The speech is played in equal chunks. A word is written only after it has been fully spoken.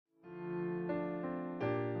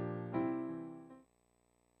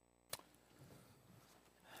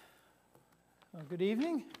Good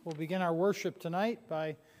evening. We'll begin our worship tonight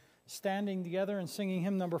by standing together and singing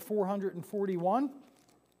hymn number 441.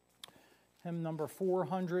 Hymn number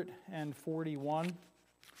 441.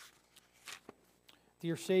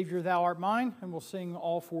 Dear Savior, Thou art mine, and we'll sing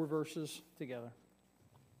all four verses together.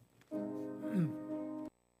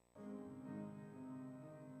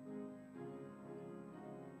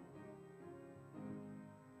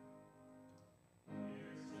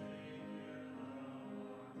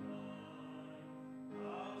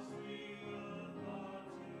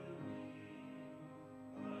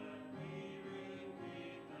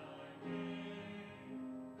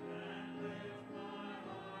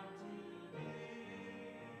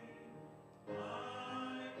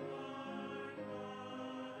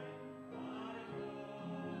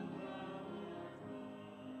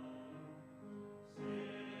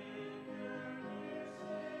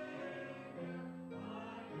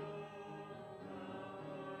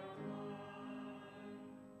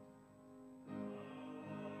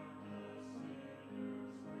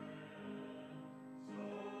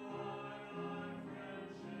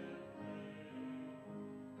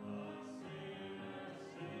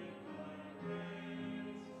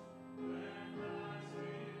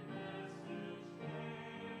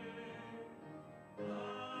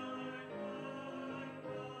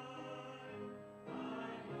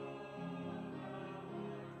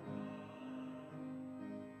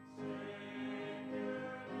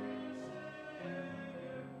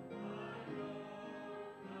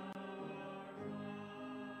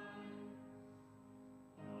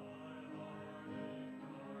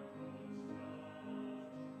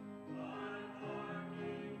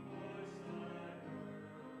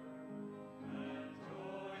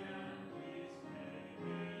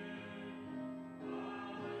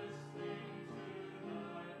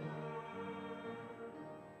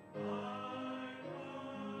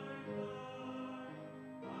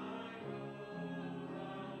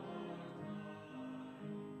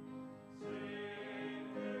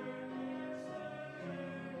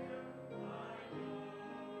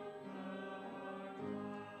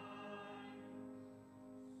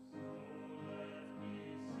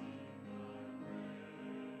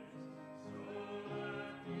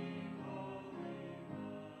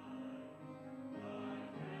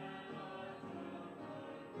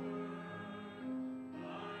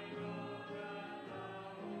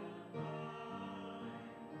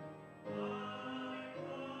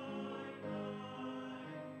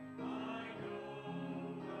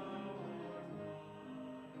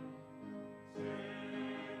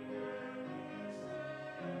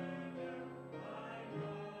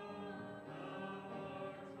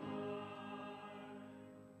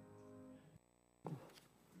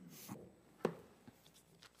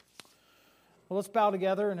 Well, let's bow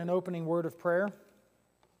together in an opening word of prayer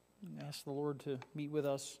and ask the Lord to meet with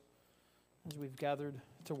us as we've gathered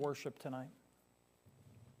to worship tonight.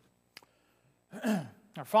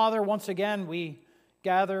 Our Father, once again, we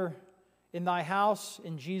gather in Thy house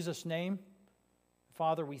in Jesus' name.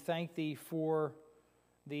 Father, we thank Thee for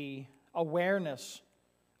the awareness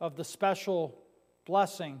of the special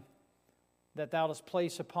blessing that Thou dost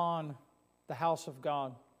place upon the house of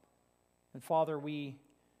God. And Father, we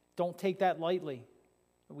don't take that lightly.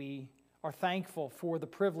 We are thankful for the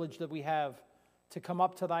privilege that we have to come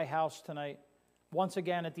up to Thy house tonight, once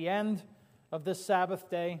again at the end of this Sabbath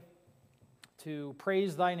day, to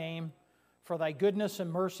praise Thy name for Thy goodness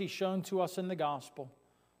and mercy shown to us in the gospel.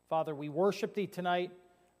 Father, we worship Thee tonight.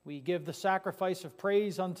 We give the sacrifice of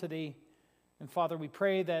praise unto Thee. And Father, we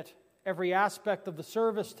pray that every aspect of the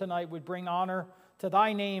service tonight would bring honor to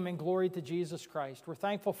Thy name and glory to Jesus Christ. We're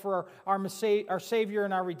thankful for our Savior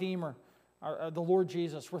and our Redeemer, the Lord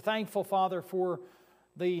Jesus. We're thankful, Father, for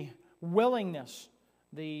the willingness,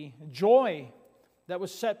 the joy that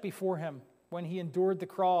was set before Him when He endured the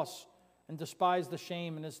cross and despised the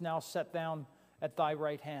shame and is now set down at Thy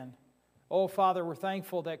right hand. Oh, Father, we're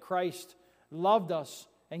thankful that Christ loved us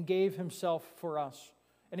and gave Himself for us,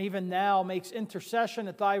 and even now makes intercession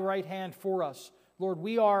at Thy right hand for us. Lord,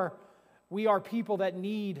 we are people that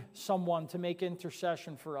need someone to make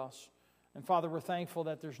intercession for us. And Father, we're thankful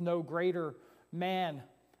that there's no greater man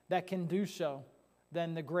that can do so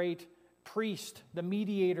than the great priest, the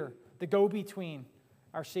mediator, the go-between,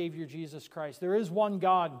 our Savior Jesus Christ. There is one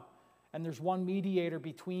God, and there's one mediator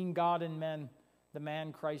between God and men, the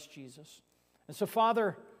man Christ Jesus. And so,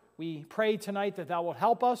 Father, we pray tonight that Thou wilt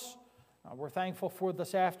help us. We're thankful for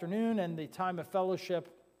this afternoon and the time of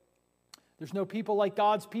fellowship. There's no people like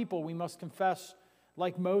God's people, we must confess,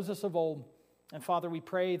 like Moses of old. And Father, we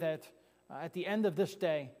pray that at the end of this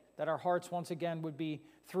day, that our hearts once again would be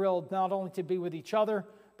thrilled not only to be with each other,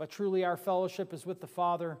 but truly our fellowship is with the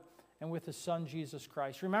Father and with His Son, Jesus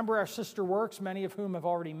Christ. Remember our sister works, many of whom have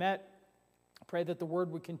already met. Pray that the word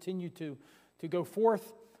would continue to go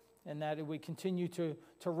forth and that it would continue to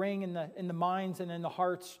ring in the minds and in the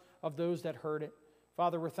hearts of those that heard it.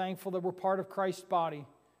 Father, we're thankful that we're part of Christ's body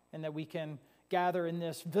and that we can gather in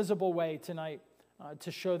this visible way tonight to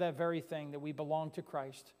show that very thing, that we belong to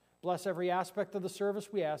Christ. Bless every aspect of the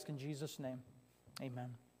service, we ask in Jesus' name.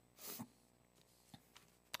 Amen.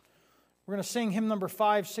 We're going to sing hymn number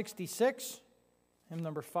 566, hymn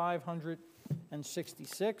number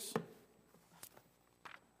 566.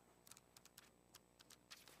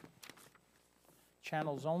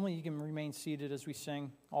 Channels only. You can remain seated as we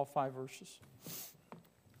sing all 5 verses.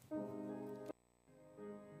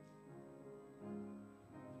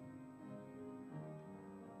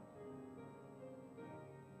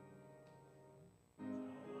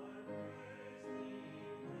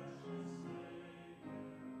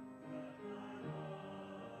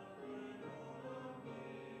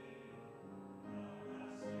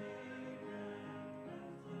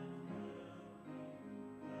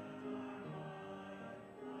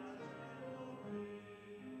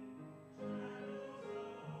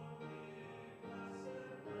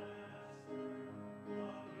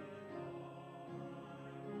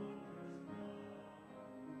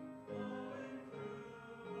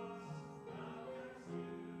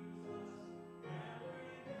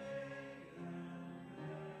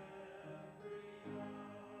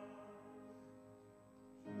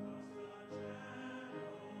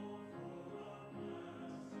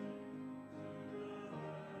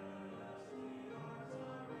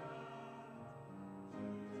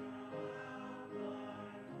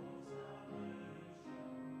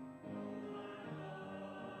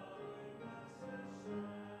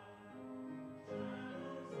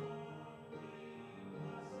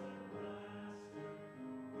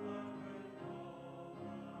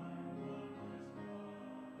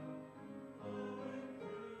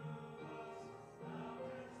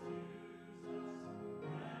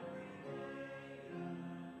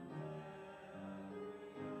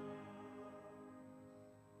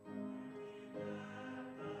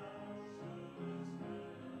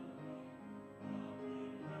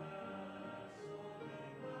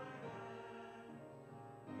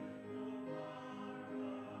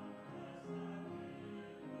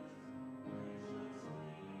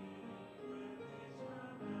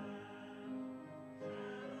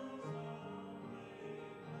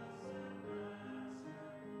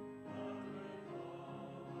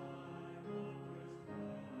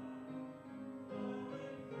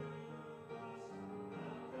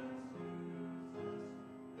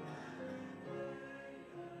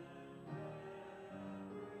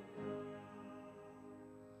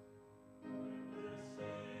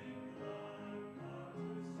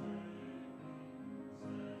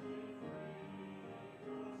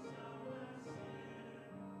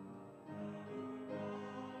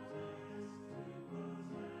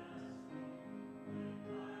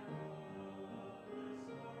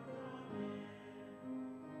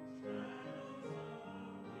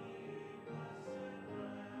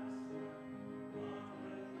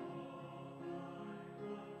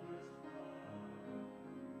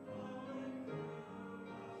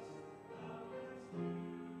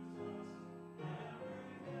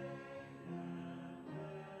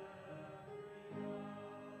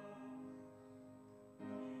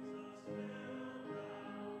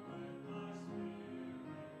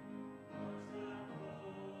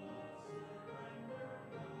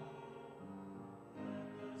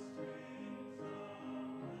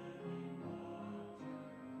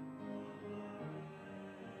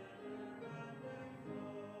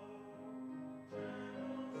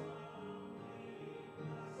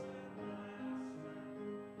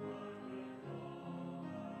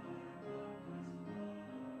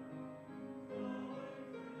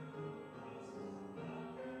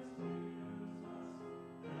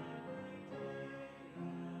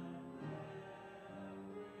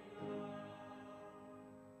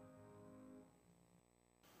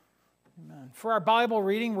 For our Bible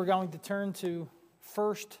reading, we're going to turn to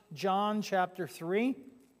 1 John chapter 3.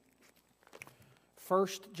 1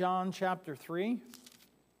 John chapter 3.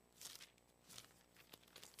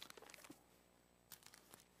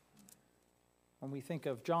 When we think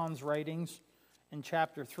of John's writings in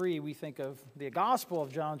chapter 3, we think of the Gospel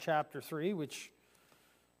of John chapter 3, which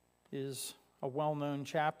is a well-known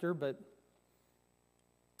chapter, but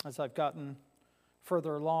as I've gotten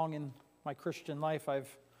further along in my Christian life,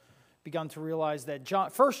 I've begun to realize that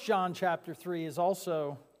 1 John chapter 3 is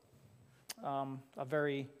also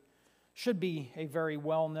should be a very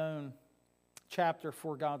well-known chapter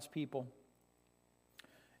for God's people.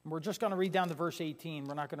 And we're just going to read down to verse 18.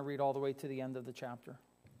 We're not going to read all the way to the end of the chapter.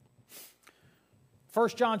 1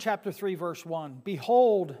 John chapter 3, verse 1.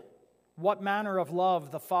 Behold, what manner of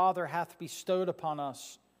love the Father hath bestowed upon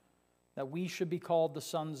us, that we should be called the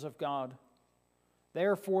sons of God.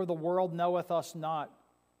 Therefore the world knoweth us not,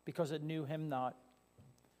 because it knew him not.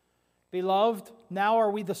 Beloved, now are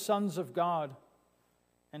we the sons of God,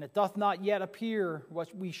 and it doth not yet appear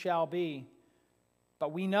what we shall be.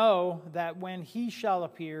 But we know that when he shall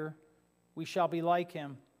appear, we shall be like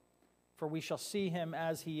him, for we shall see him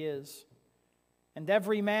as he is. And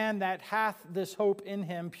every man that hath this hope in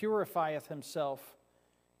him purifieth himself,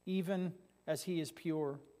 even as he is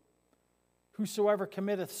pure. Whosoever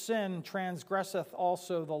committeth sin transgresseth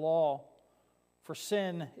also the law, for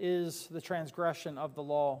sin is the transgression of the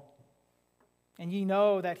law. And ye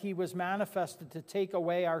know that he was manifested to take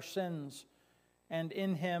away our sins, and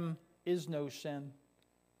in him is no sin.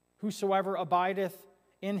 Whosoever abideth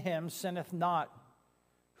in him sinneth not.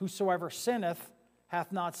 Whosoever sinneth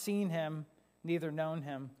hath not seen him, neither known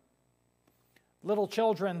him. Little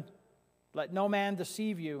children, let no man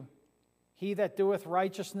deceive you. He that doeth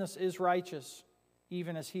righteousness is righteous,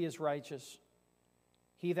 even as he is righteous.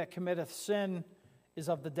 He that committeth sin is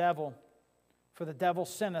of the devil, for the devil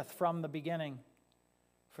sinneth from the beginning.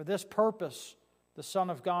 For this purpose the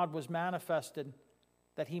Son of God was manifested,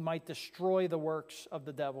 that he might destroy the works of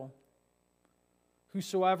the devil.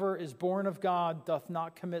 Whosoever is born of God doth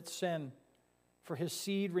not commit sin, for his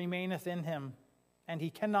seed remaineth in him, and he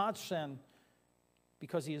cannot sin,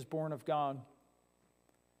 because he is born of God.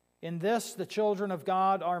 In this the children of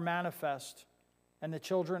God are manifest, and the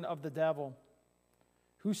children of the devil.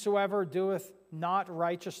 Whosoever doeth not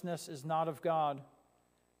righteousness is not of God,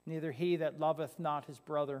 neither he that loveth not his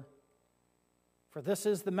brother. For this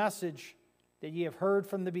is the message that ye have heard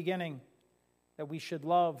from the beginning, that we should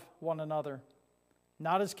love one another.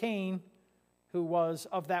 Not as Cain, who was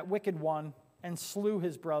of that wicked one, and slew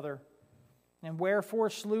his brother. And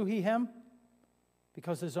wherefore slew he him?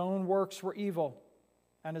 Because his own works were evil,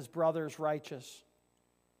 and his brother's righteous.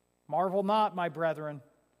 Marvel not, my brethren,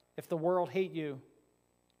 if the world hate you.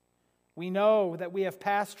 We know that we have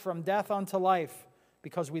passed from death unto life,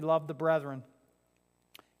 because we love the brethren.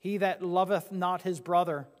 He that loveth not his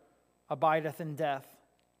brother abideth in death.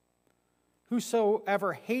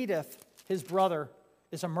 Whosoever hateth his brother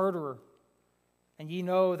is a murderer, and ye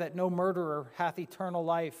know that no murderer hath eternal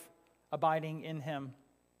life abiding in him.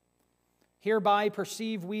 Hereby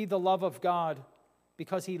perceive we the love of God,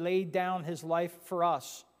 because he laid down his life for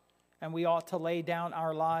us, and we ought to lay down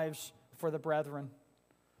our lives for the brethren.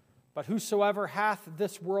 But whosoever hath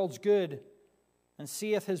this world's good, and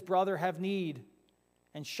seeth his brother have need,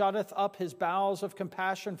 and shutteth up his bowels of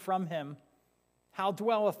compassion from him, how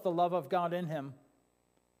dwelleth the love of God in him?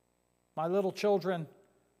 My little children,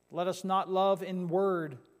 let us not love in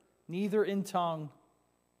word, neither in tongue,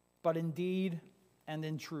 but in deed and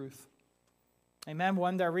in truth. Amen. We'll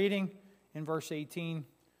end our reading in verse 18.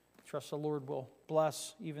 Trust the Lord will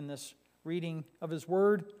bless even this reading of his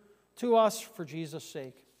word to us for Jesus'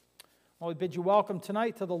 sake. Well, we bid you welcome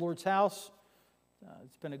tonight to the Lord's house.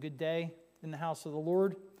 It's been a good day in the house of the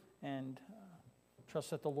Lord, and trust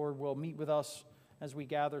that the Lord will meet with us as we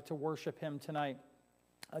gather to worship him tonight.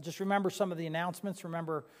 Just remember some of the announcements.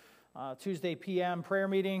 Remember Tuesday p.m. prayer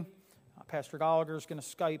meeting. Pastor Gallagher is going to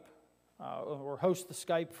Skype or host the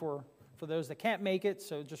Skype for those that can't make it.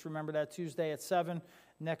 So just remember that Tuesday at 7.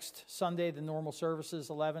 Next Sunday, the normal services,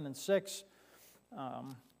 11 and 6.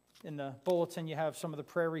 In the bulletin, you have some of the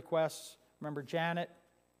prayer requests. Remember Janet,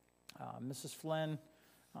 Mrs. Flynn,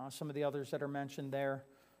 some of the others that are mentioned there.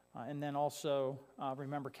 And then also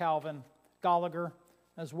remember Calvin Gallagher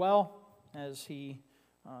as well, as he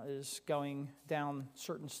is going down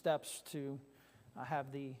certain steps to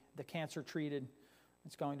have the cancer treated.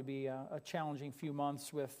 It's going to be a challenging few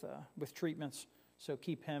months with treatments, so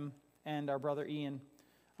keep him and our brother Ian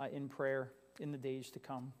in prayer in the days to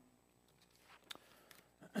come.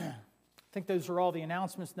 I think those are all the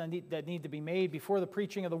announcements that need to be made. Before the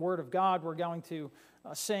preaching of the Word of God, we're going to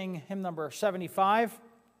sing hymn number 75.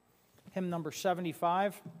 Hymn number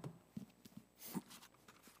 75.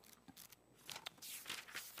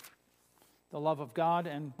 The love of God,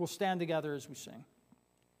 and we'll stand together as we sing.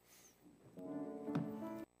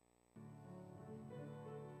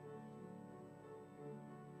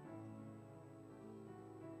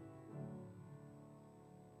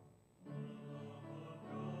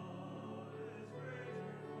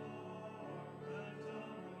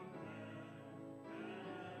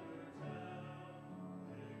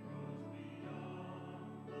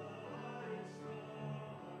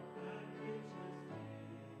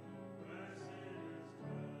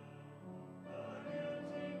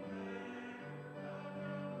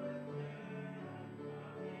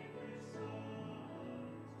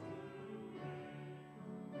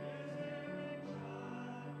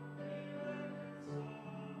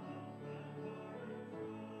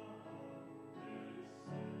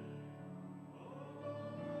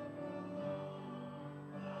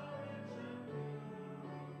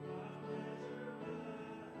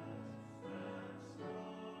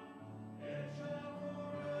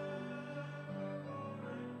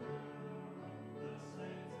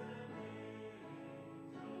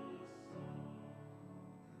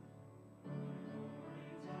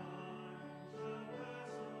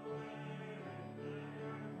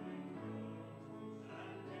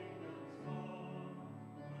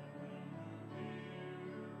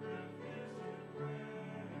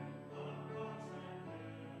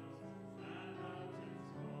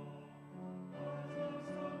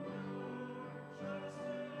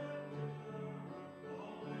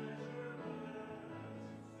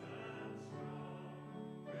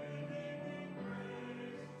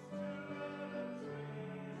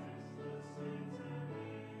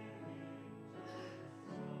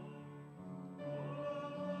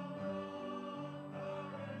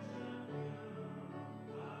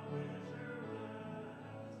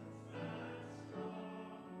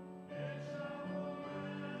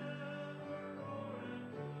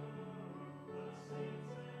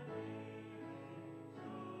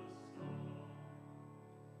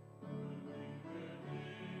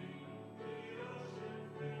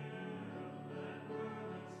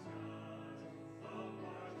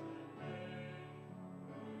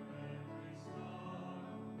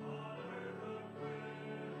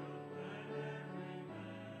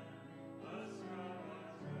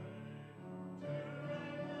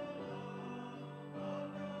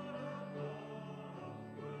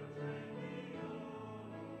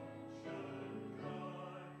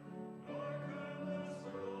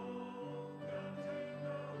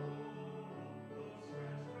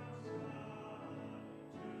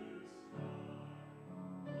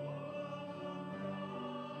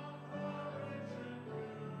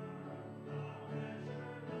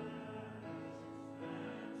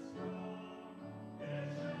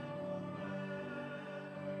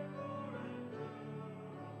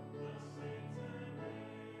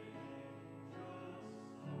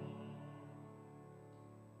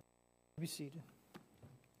 Be seated.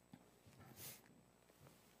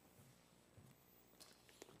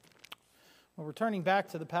 Well, we're turning back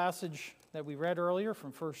to the passage that we read earlier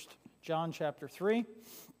from 1 John chapter 3.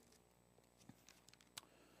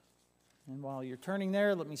 And while you're turning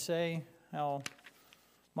there, let me say how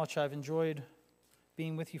much I've enjoyed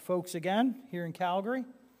being with you folks again here in Calgary.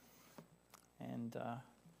 And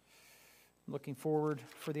looking forward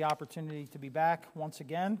for the opportunity to be back once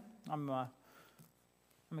again.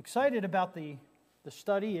 I'm excited about the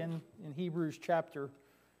study in Hebrews chapter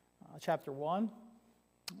 1.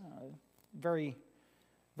 Very,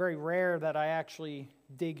 very rare that I actually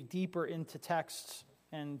dig deeper into texts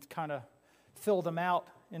and kind of fill them out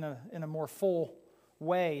in a more full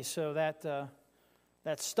way. So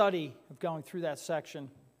that study of going through that section,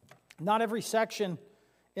 not every section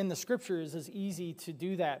in the Scripture is as easy to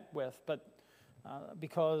do that with, but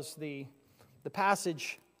because the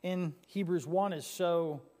passage in Hebrews 1 is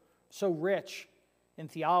so rich in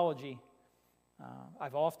theology.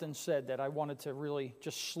 I've often said that I wanted to really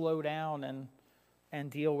just slow down and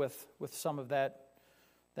deal with some of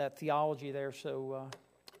that theology there. So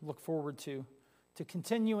look forward to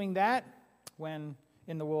continuing that when,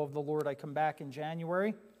 in the will of the Lord, I come back in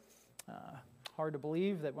January. Hard to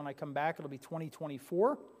believe that when I come back, it'll be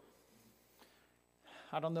 2024.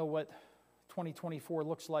 I don't know what 2024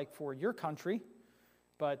 looks like for your country,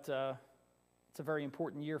 but it's a very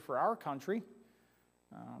important year for our country.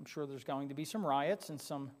 I'm sure there's going to be some riots and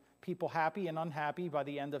some people happy and unhappy by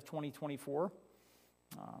the end of 2024.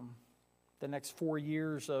 The next 4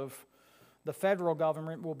 years of the federal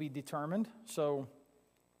government will be determined. So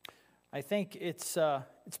I think it's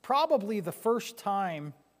probably the first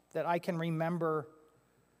time that I can remember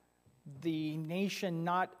the nation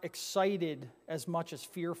not excited as much as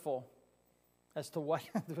fearful as to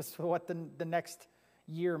what the next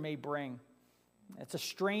year may bring. It's a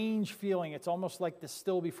strange feeling. It's almost like the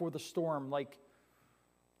still before the storm. Like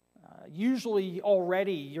usually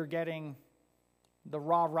already you're getting the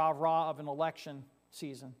rah of an election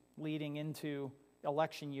season leading into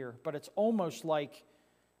election year. But it's almost like,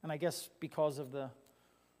 and I guess because of the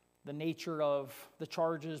nature of the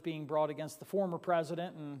charges being brought against the former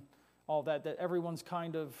president and all that everyone's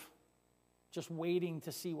kind of just waiting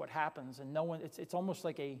to see what happens. And no one, it's almost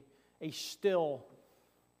like a still,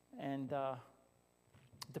 and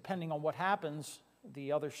depending on what happens,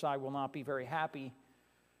 the other side will not be very happy,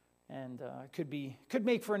 and could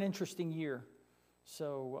make for an interesting year.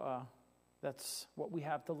 So that's what we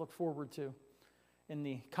have to look forward to in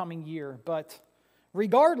the coming year. But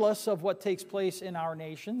regardless of what takes place in our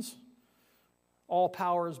nations, all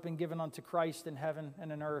power has been given unto Christ in heaven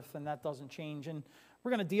and in earth, and that doesn't change. And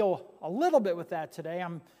we're going to deal a little bit with that today.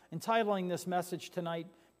 I'm entitling this message tonight,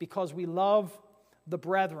 Because We Love the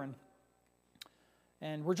Brethren.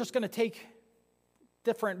 And we're just going to take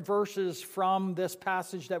different verses from this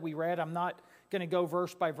passage that we read. I'm not going to go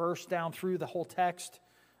verse by verse down through the whole text.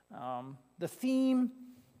 The theme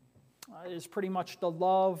is pretty much the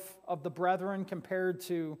love of the brethren compared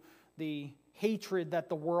to the hatred that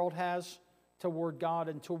the world has toward God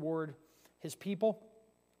and toward His people.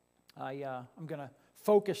 I'm going to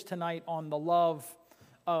focus tonight on the love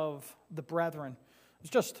of the brethren. I was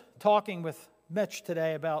just talking with Mitch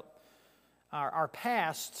today about our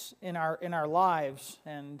pasts in our lives,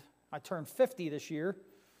 and I turned 50 this year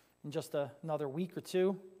in just another week or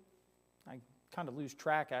two. I kind of lose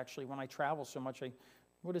track, actually, when I travel so much.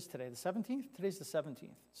 What is today, the 17th? Today's the 17th,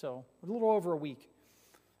 so a little over a week.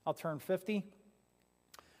 I'll turn 50.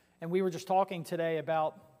 And we were just talking today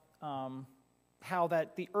about how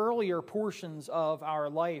that the earlier portions of our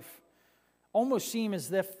life almost seem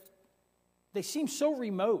as if they seem so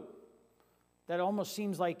remote that it almost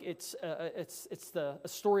seems like it's a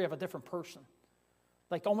story of a different person.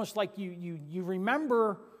 Like almost like you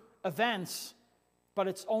remember events, but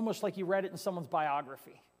it's almost like you read it in someone's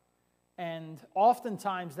biography. And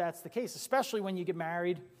oftentimes that's the case, especially when you get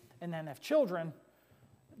married and then have children.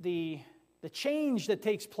 The change that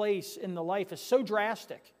takes place in the life is so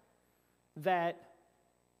drastic that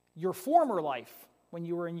your former life, when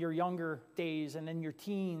you were in your younger days and in your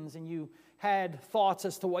teens and you had thoughts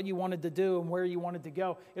as to what you wanted to do and where you wanted to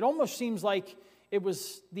go, it almost seems like it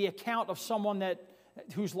was the account of someone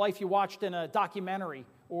whose life you watched in a documentary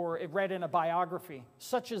or it read in a biography.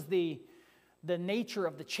 Such is the nature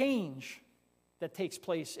of the change that takes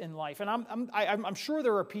place in life. And I'm sure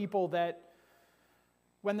there are people that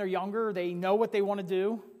when they're younger, they know what they want to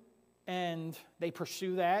do and they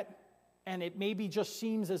pursue that. And it maybe just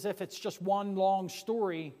seems as if it's just one long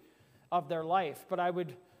story of their life. But I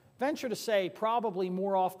would venture to say probably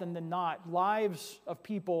more often than not, lives of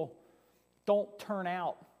people don't turn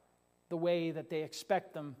out the way that they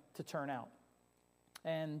expect them to turn out.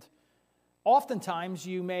 And oftentimes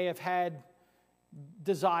you may have had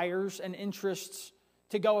desires and interests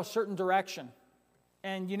to go a certain direction,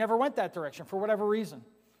 and you never went that direction for whatever reason.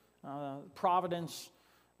 Providence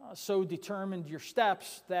so determined your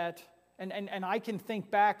steps that, and I can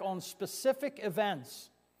think back on specific events.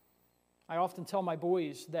 I often tell my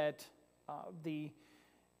boys that the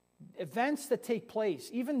events that take place,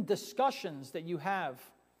 even discussions that you have,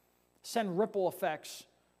 send ripple effects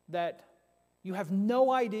that you have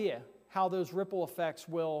no idea how those ripple effects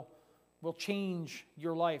will change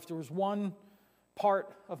your life. There was one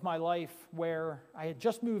part of my life where I had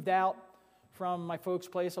just moved out from my folks'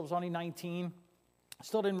 place. I was only 19.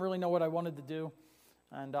 Still didn't really know what I wanted to do.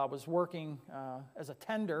 And I was working as a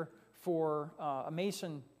tender for a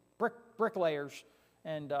mason bricklayers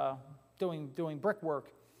and doing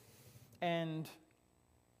brickwork. And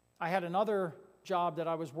I had another job that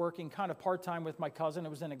I was working kind of part-time with my cousin. It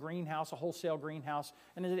was in a greenhouse, a wholesale greenhouse.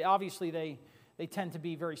 And obviously they tend to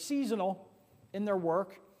be very seasonal in their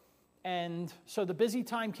work. And so the busy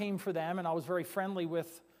time came for them, and I was very friendly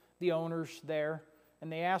with the owners there.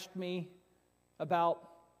 And they asked me about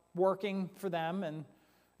working for them. And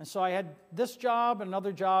so I had this job,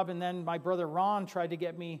 another job, and then my brother Ron tried to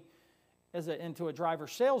get me into a driver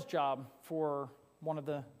sales job for one of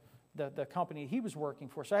the company he was working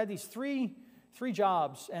for. So I had these three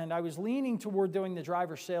jobs, and I was leaning toward doing the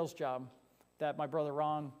driver sales job that my brother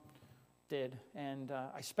Ron did. And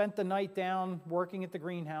I spent the night down working at the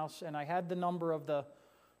greenhouse, and I had the number of the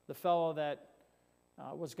fellow that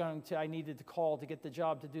I needed to call to get the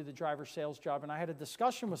job to do the driver sales job. And I had a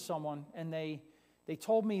discussion with someone, and they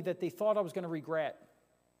told me that they thought I was going to regret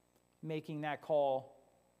making that call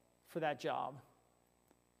for that job.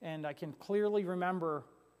 And I can clearly remember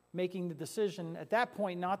making the decision at that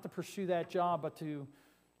point not to pursue that job, but to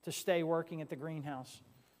stay working at the greenhouse.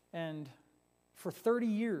 And for 30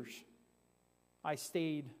 years, I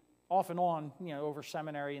stayed off and on, over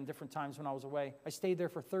seminary and different times when I was away. I stayed there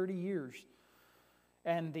for 30 years.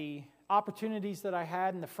 And the opportunities that I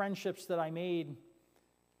had and the friendships that I made,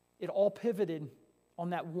 it all pivoted on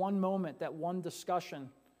that one moment, that one discussion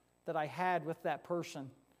that I had with that person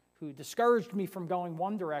who discouraged me from going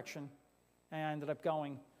one direction, and I ended up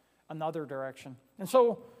going another direction. And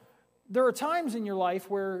so there are times in your life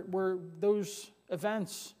where those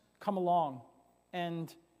events come along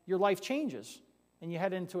and your life changes and you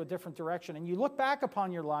head into a different direction. And you look back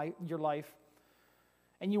upon your life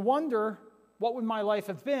and you wonder, what would my life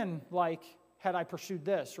have been like had I pursued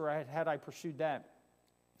this or had I pursued that?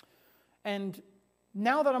 And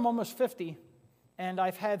now that I'm almost 50 and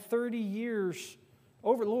I've had 30 years, a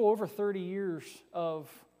little over 30 years of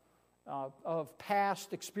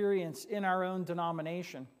past experience in our own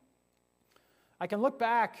denomination, I can look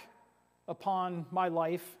back upon my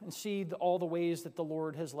life and see all the ways that the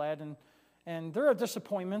Lord has led. And there are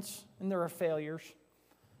disappointments and there are failures.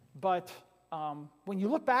 But when you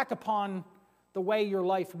look back upon the way your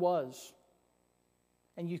life was,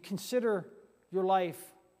 and you consider your life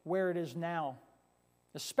where it is now,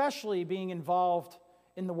 especially being involved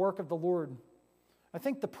in the work of the Lord, I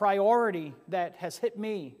think the priority that has hit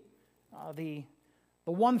me, the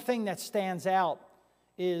one thing that stands out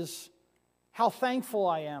is how thankful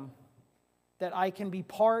I am that I can be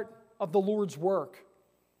part of the Lord's work,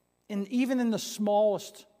 even in the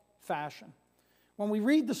smallest fashion. When we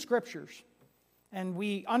read the Scriptures and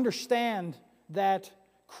we understand that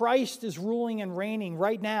Christ is ruling and reigning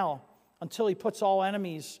right now until He puts all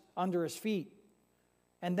enemies under His feet,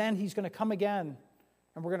 and then He's going to come again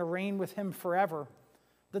and we're going to reign with Him forever,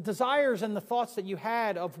 the desires and the thoughts that you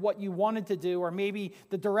had of what you wanted to do, or maybe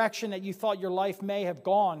the direction that you thought your life may have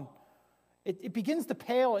gone, it begins to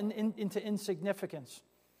pale into insignificance.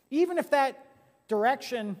 Even if that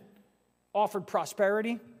direction offered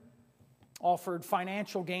prosperity, offered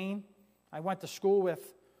financial gain. I went to school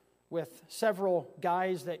with several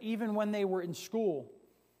guys that even when they were in school,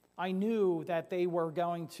 I knew that they were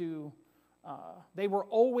they were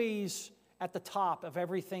always at the top of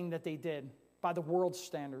everything that they did by the world's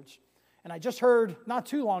standards. And I just heard not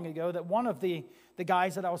too long ago that one of the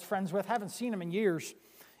guys that I was friends with, haven't seen him in years,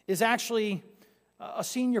 is actually a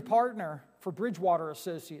senior partner for Bridgewater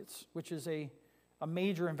Associates, which is a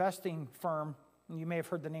major investing firm. And you may have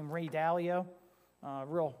heard the name Ray Dalio, a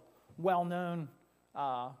real well-known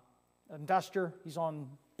investor. He's on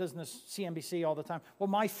business, CNBC all the time. Well,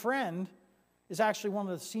 my friend is actually one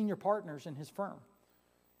of the senior partners in his firm.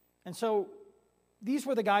 And so these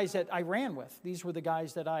were the guys that I ran with. These were the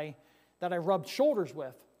guys that I rubbed shoulders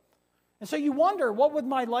with. And so you wonder, what would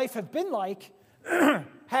my life have been like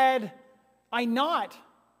had I not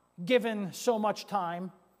given so much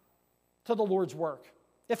time to the Lord's work,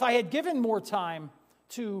 if I had given more time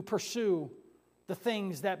to pursue the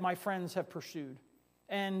things that my friends have pursued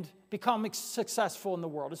and become successful in the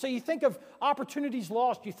world. And so you think of opportunities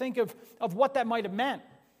lost, you think of what that might have meant.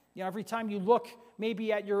 Every time you look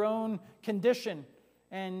maybe at your own condition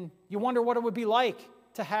and you wonder what it would be like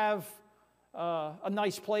to have a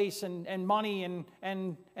nice place and money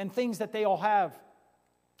and things that they all have.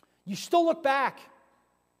 You still look back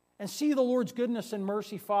and see the Lord's goodness and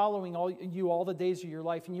mercy following you all the days of your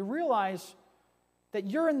life, and you realize that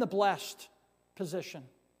you're in the blessed position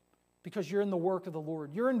because you're in the work of the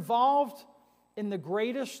Lord. You're involved in the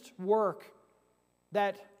greatest work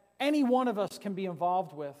that any one of us can be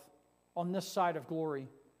involved with on this side of glory,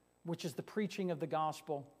 which is the preaching of the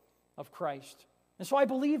gospel of Christ. And so I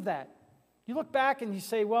believe that. You look back and you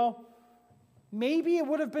say, well, maybe it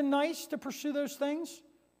would have been nice to pursue those things,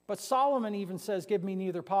 but Solomon even says, give me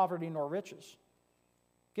neither poverty nor riches.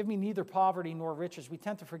 Give me neither poverty nor riches. We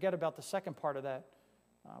tend to forget about the second part of that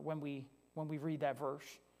when we read that verse.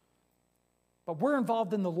 But we're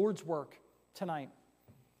involved in the Lord's work tonight.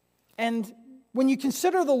 And when you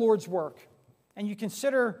consider the Lord's work, and you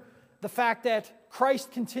consider the fact that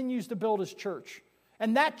Christ continues to build his church,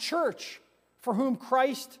 and that church for whom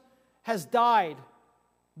Christ has died,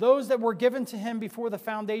 those that were given to him before the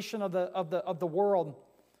foundation of the world,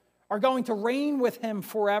 are going to reign with him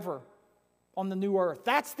forever on the new earth.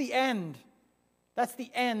 That's the end. That's the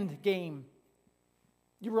end game.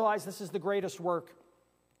 You realize this is the greatest work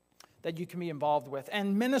that you can be involved with.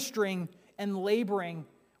 And ministering and laboring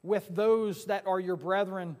with those that are your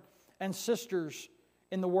brethren and sisters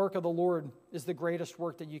in the work of the Lord is the greatest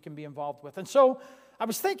work that you can be involved with. And so I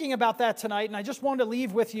was thinking about that tonight, and I just wanted to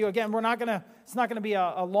leave with you. Again, it's not going to be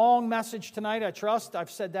a long message tonight, I trust. I've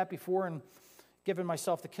said that before and given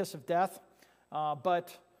myself the kiss of death.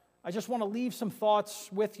 But I just want to leave some thoughts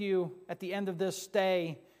with you at the end of this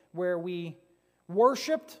day where we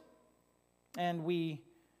worshiped and we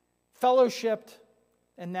fellowshipped,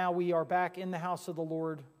 and now we are back in the house of the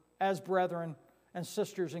Lord as brethren and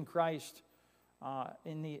sisters in Christ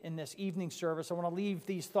in this evening service. I want to leave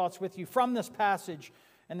these thoughts with you from this passage,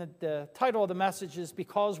 and the title of the message is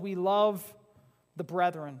Because We Love the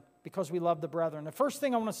Brethren. Because we love the brethren. The first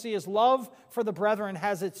thing I want to see is love for the brethren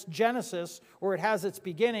has its genesis, or it has its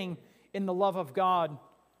beginning in the love of God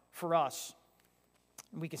for us.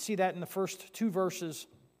 And we can see that in the first two verses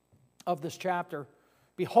of this chapter.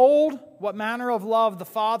 Behold, what manner of love the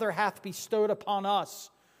Father hath bestowed upon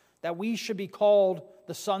us, that we should be called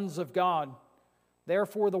the sons of God.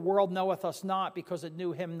 Therefore the world knoweth us not, because it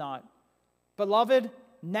knew him not. Beloved,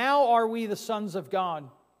 now are we the sons of God,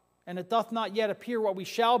 and it doth not yet appear what we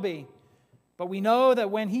shall be. But we know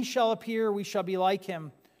that when he shall appear, we shall be like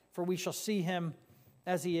him, for we shall see him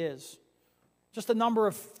as he is. Just a number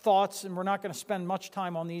of thoughts, and we're not going to spend much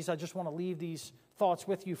time on these. I just want to leave these thoughts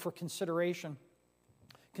with you for consideration,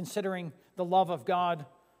 considering the love of God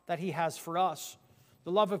that he has for us.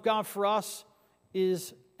 The love of God for us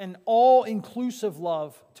is an all-inclusive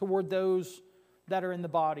love toward those that are in the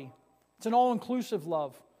body. It's an all-inclusive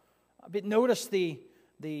love. But notice the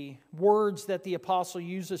words that the apostle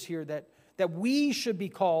uses here, that we should be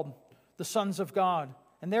called the sons of God,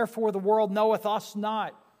 and therefore the world knoweth us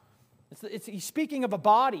not. He's speaking of a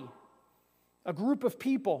body, a group of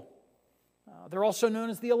people. They're also known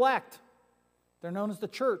as the elect. They're known as the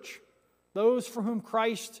church, those for whom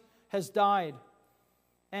Christ has died.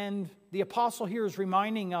 And the apostle here is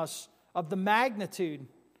reminding us of the magnitude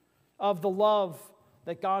of the love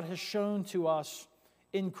that God has shown to us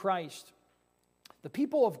in Christ. The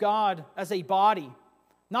people of God as a body,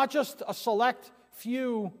 not just a select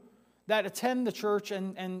few that attend the church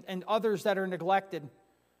and others that are neglected,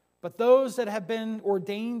 but those that have been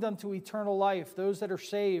ordained unto eternal life, those that are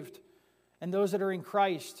saved, and those that are in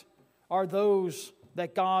Christ, are those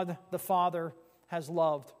that God the Father has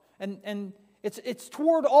loved. And it's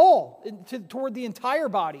toward toward the entire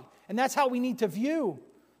body. And that's how we need to view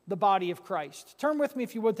the body of Christ. Turn with me,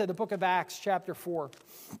 if you would, to the book of Acts chapter 4.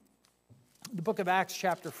 The book of Acts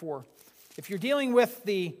chapter 4. If you're dealing with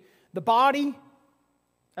the body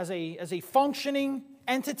as a functioning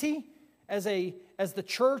entity, as the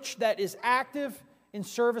church that is active in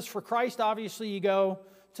service for Christ, obviously you go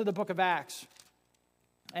to the book of Acts.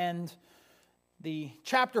 And the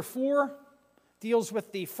chapter 4 deals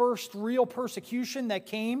with the first real persecution that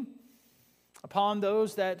came upon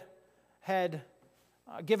those that had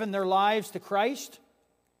given their lives to Christ.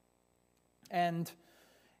 And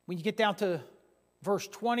when you get down to verse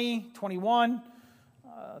 20, 21,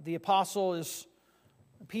 the apostle is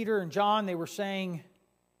Peter and John. They were saying,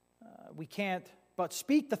 we can't but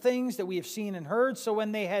speak the things that we have seen and heard. So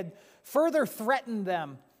when they had further threatened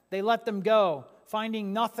them, they let them go,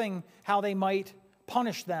 finding nothing how they might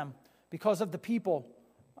punish them because of the people.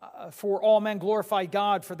 For all men glorified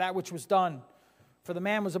God for that which was done. For the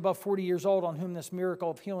man was above 40 years old on whom this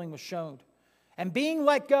miracle of healing was shown. And being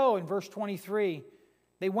let go, in verse 23,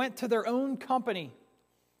 they went to their own company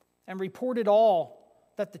and reported all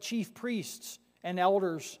that the chief priests and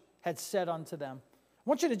elders had said unto them. I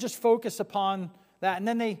want you to just focus upon that. And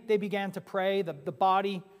then they began to pray. The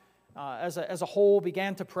body as a whole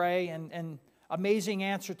began to pray. And amazing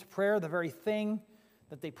answer to prayer, the very thing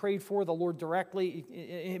that they prayed for, the Lord directly,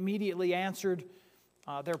 immediately answered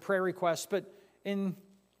their prayer requests. But in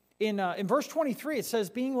verse 23, it says,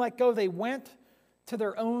 being let go, they went to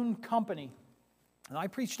their own company. And I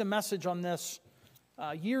preached a message on this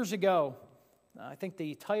years ago. I think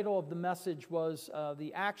the title of the message was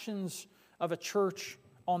The Actions of a Church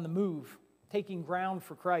on the Move, Taking Ground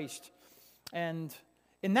for Christ. And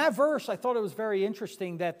in that verse, I thought it was very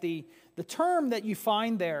interesting that the term that you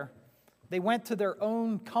find there, they went to their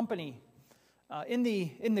own company. In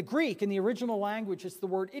the Greek, in the original language, it's the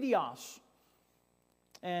word idios.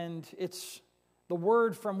 And it's the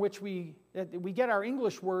word from which we get our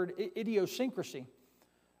English word idiosyncrasy.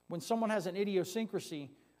 When someone has an idiosyncrasy,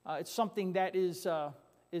 it's something that is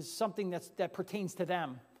something that pertains to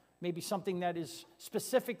them. Maybe something that is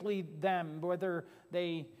specifically them, whether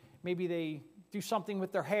they do something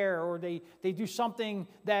with their hair, or they do something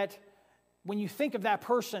that, when you think of that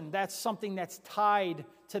person, that's something that's tied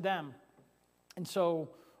to them. And so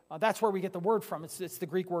that's where we get the word from. It's the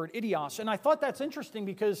Greek word idios. And I thought that's interesting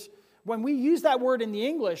because when we use that word in the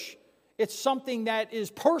English, it's something that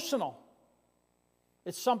is personal.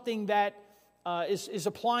 It's something that is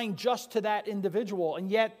applying just to that individual.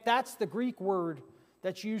 And yet that's the Greek word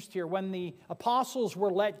that's used here. When the apostles were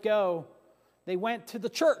let go, they went to the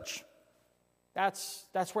church. That's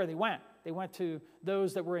where they went. They went to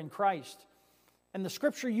those that were in Christ. And the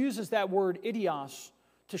scripture uses that word idios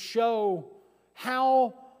to show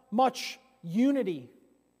how much unity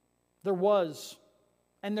there was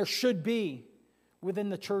and there should be within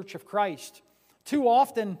the church of Christ. Too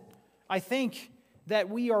often, I think that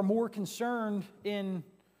we are more concerned in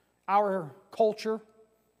our culture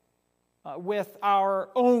with our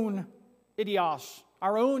own idios,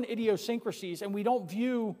 our own idiosyncrasies, and we don't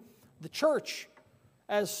view the church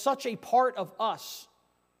as such a part of us.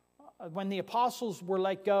 When the apostles were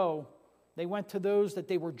let go, they went to those that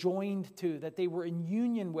they were joined to, that they were in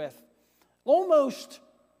union with. Almost,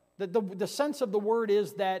 the sense of the word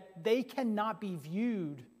is that they cannot be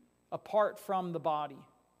viewed apart from the body.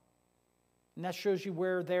 And that shows you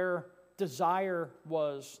where their desire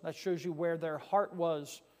was. That shows you where their heart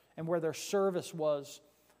was and where their service was.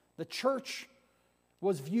 The church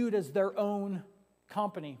was viewed as their own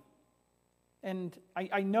company. And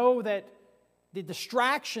I know that the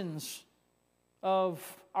distractions of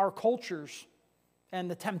our cultures and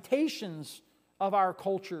the temptations of our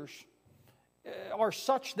cultures are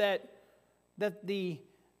such that the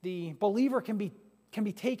believer can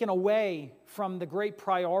be taken away from the great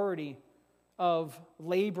priority of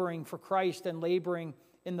laboring for Christ and laboring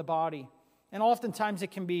in the body. And oftentimes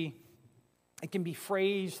it can be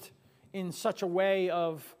phrased in such a way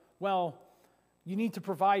of, well, you need to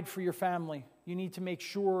provide for your family. You need to make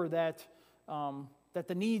sure that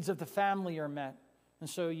the needs of the family are met. And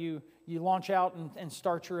so you launch out and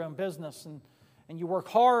start your own business, and you work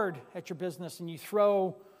hard at your business, and you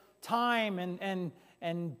throw time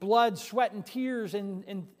and blood, sweat, and tears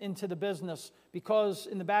into the business, because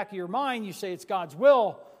in the back of your mind you say, it's God's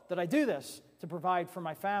will that I do this to provide for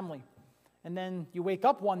my family. And then you wake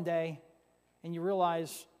up one day and you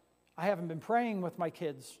realize, I haven't been praying with my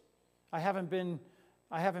kids. I haven't been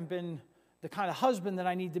the kind of husband that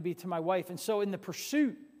I need to be to my wife. And so in the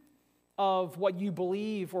pursuit of what you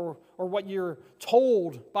believe or what you're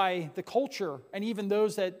told by the culture, and even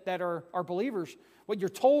those that are believers, what you're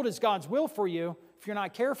told is God's will for you, if you're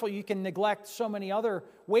not careful, you can neglect so many other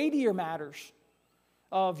weightier matters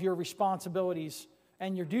of your responsibilities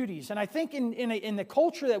and your duties. And I think in the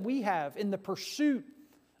culture that we have, in the pursuit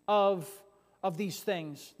of these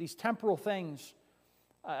things, these temporal things,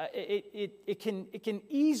 it can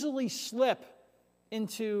easily slip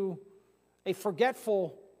into a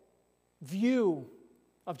forgetful view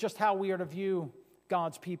of just how we are to view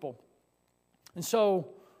God's people. And so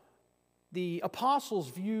the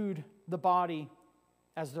apostles viewed the body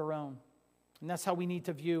as their own. And that's how we need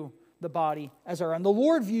to view the body as our own. The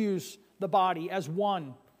Lord views the body as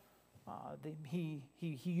one.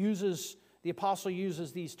 The apostle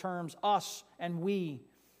uses these terms, us and we,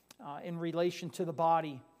 in relation to the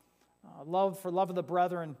body. Love of the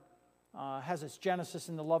brethren has its genesis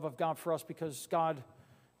in the love of God for us, because God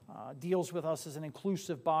deals with us as an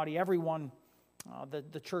inclusive body, everyone,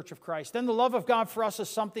 the Church of Christ. Then the love of God for us is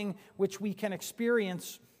something which we can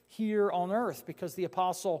experience here on earth, because the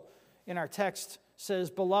apostle in our text says,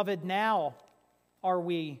 "Beloved, now are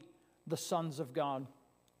we the sons of God."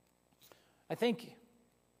 I think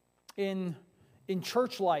in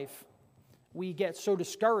church life, we get so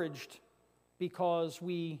discouraged because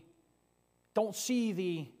we don't see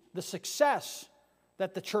the success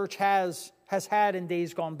that the church has had in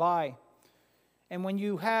days gone by. And when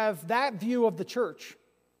you have that view of the church,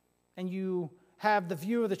 and you have the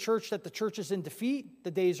view of the church that the church is in defeat,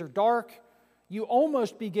 the days are dark, you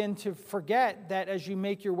almost begin to forget that as you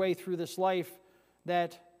make your way through this life,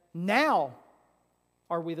 that now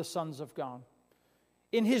are we the sons of God.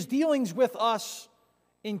 In his dealings with us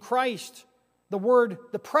in Christ,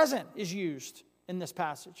 the present is used in this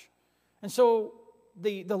passage. And so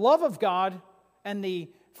the love of God and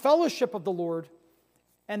the fellowship of the Lord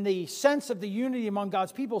and the sense of the unity among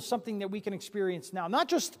God's people is something that we can experience now. Not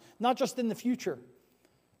just in the future,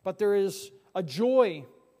 but there is a joy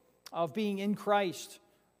of being in Christ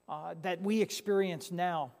that we experience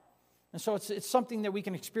now. And so it's something that we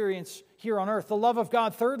can experience here on earth. The love of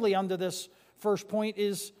God, thirdly, under this first point,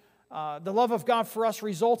 is the love of God for us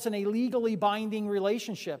results in a legally binding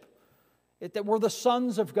relationship. That we're the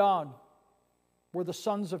sons of God. We're the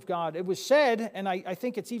sons of God. It was said, and I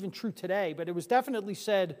think it's even true today, but it was definitely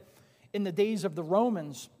said in the days of the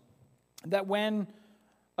Romans, that when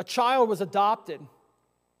a child was adopted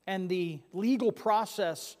and the legal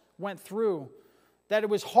process went through, that it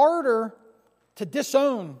was harder to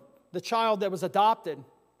disown the child that was adopted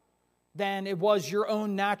than it was your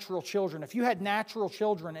own natural children. If you had natural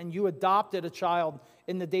children and you adopted a child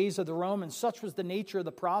in the days of the Romans, such was the nature of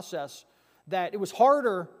the process that it was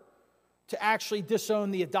harder to actually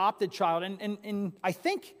disown the adopted child. And I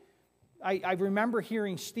think, I remember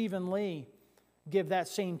hearing Stephen Lee give that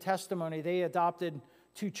same testimony. They adopted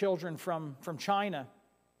 2 children from China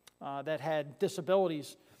that had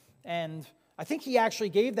disabilities. And I think he actually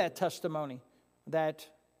gave that testimony that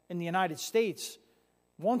in the United States,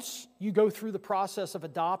 once you go through the process of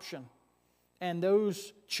adoption and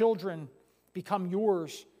those children become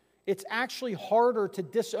yours, it's actually harder to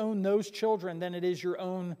disown those children than it is your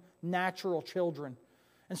own natural children.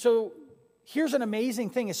 And so here's an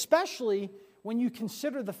amazing thing, especially when you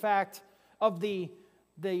consider the fact of the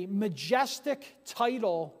majestic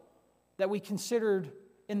title that we considered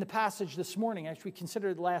in the passage this morning. Actually, we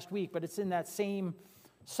considered it last week, but it's in that same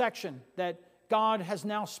section, that God has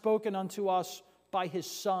now spoken unto us by his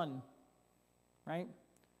Son, right?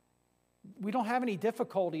 We don't have any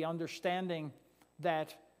difficulty understanding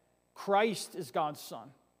that Christ is God's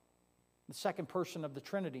Son, the second person of the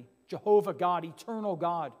Trinity, Jehovah God, eternal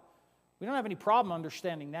God. We don't have any problem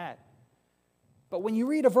understanding that. But when you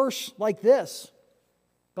read a verse like this,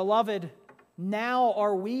 "Beloved, now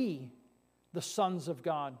are we the sons of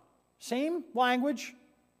God." Same language,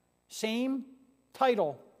 same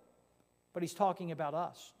title, but he's talking about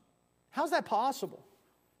us. How's that possible?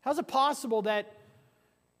 How's it possible that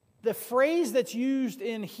the phrase that's used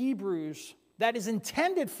in Hebrews that is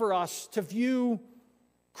intended for us to view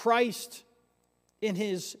Christ in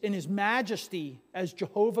his majesty as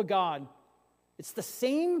Jehovah God, it's the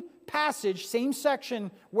same passage, same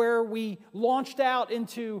section where we launched out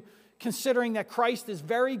into considering that Christ is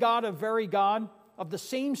very God, of the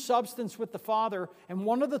same substance with the Father, and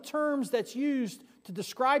one of the terms that's used to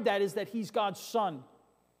describe that is that he's God's Son.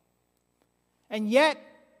 And yet,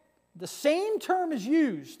 the same term is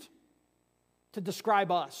used to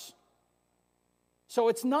describe us. So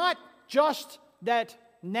it's not just that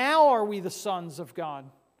now are we the sons of God,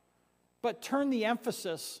 but turn the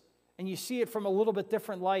emphasis and you see it from a little bit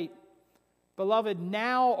different light. Beloved,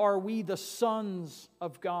 now are we the sons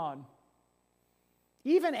of God.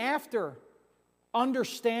 Even after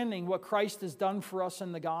understanding what Christ has done for us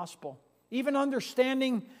in the gospel, even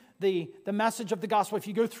understanding the message of the gospel, if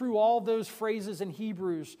you go through all those phrases in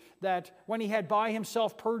Hebrews, that when he had by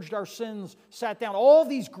himself purged our sins, sat down, all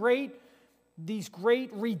these great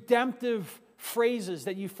redemptive phrases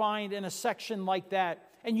that you find in a section like that,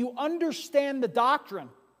 and you understand the doctrine.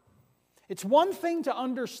 It's one thing to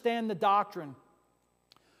understand the doctrine,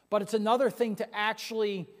 but it's another thing to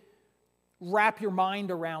actually wrap your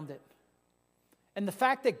mind around it. And the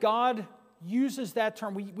fact that God uses that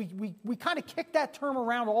term, we kind of kick that term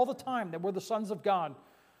around all the time, that we're the sons of God.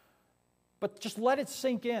 But just let it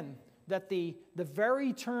sink in that the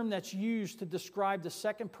very term that's used to describe the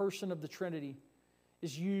second person of the Trinity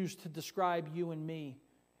is used to describe you and me.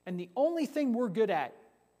 And the only thing we're good at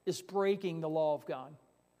is breaking the law of God.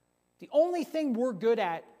 The only thing we're good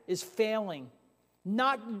at is failing,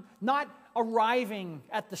 not arriving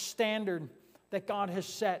at the standard that God has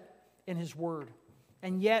set in His Word.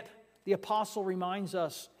 And yet, the apostle reminds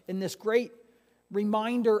us in this great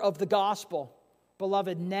reminder of the gospel,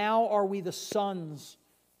 beloved, now are we the sons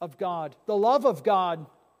of God. The love of God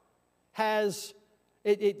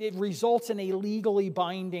it results in a legally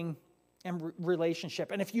binding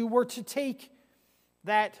relationship. And if you were to take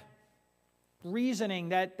that reasoning,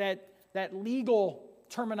 that legal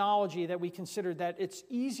terminology that we considered, that it's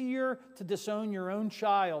easier to disown your own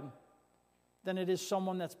child than it is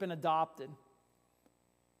someone that's been adopted,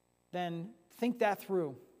 then think that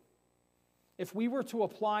through. If we were to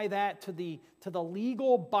apply that to the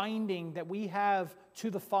legal binding that we have to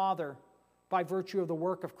the Father by virtue of the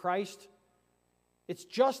work of Christ, it's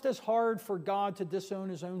just as hard for God to disown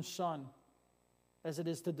His own Son as it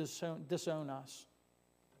is to disown us.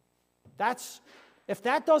 If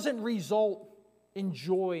that doesn't result in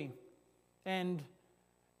joy and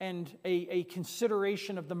a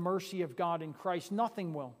consideration of the mercy of God in Christ,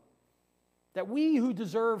 nothing will. That we who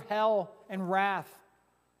deserve hell and wrath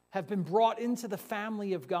have been brought into the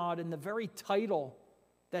family of God in the very title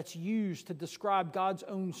that's used to describe God's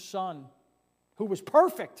own Son, who was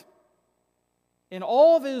perfect in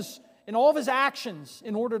all of his actions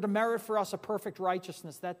in order to merit for us a perfect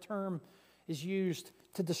righteousness. That term is used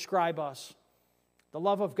to describe us. The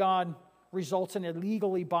love of God results in a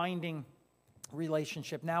legally binding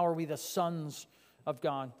relationship. Now are we the sons of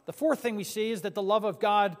God. The fourth thing we see is that the love of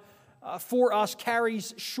God for us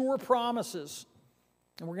carries sure promises.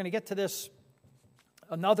 And we're going to get to this,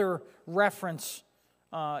 another reference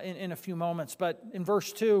in a few moments. But in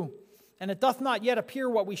verse 2, and it doth not yet appear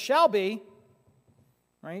what we shall be,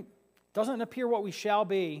 right? Doesn't appear what we shall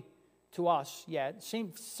be to us yet.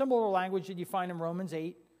 Similar language that you find in Romans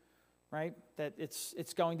 8, right? That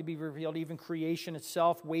it's going to be revealed. Even creation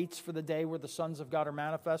itself waits for the day where the sons of God are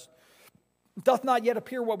manifest. It doth not yet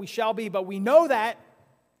appear what we shall be, but we know that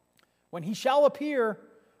when He shall appear,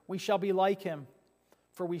 we shall be like Him,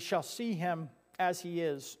 for we shall see Him as He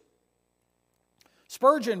is.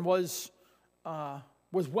 Spurgeon was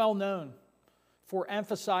well known for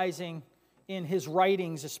emphasizing in his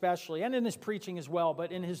writings especially, and in his preaching as well,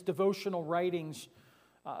 but in his devotional writings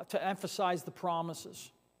to emphasize the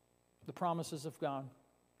promises of God.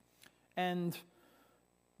 And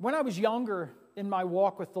when I was younger in my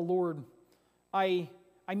walk with the Lord, I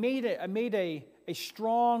made a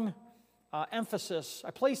strong emphasis.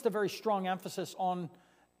 I placed a very strong emphasis on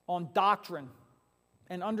doctrine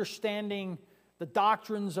and understanding the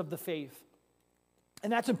doctrines of the faith.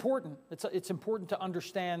 And that's important. It's important to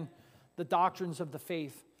understand the doctrines of the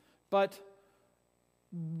faith. But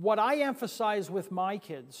what I emphasize with my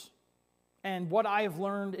kids and what I have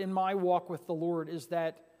learned in my walk with the Lord is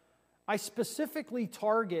that I specifically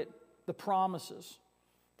target the promises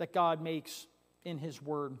that God makes in His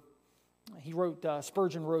Word.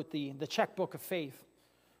 Spurgeon wrote the checkbook of faith,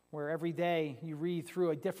 where every day you read through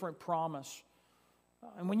a different promise.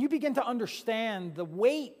 And when you begin to understand the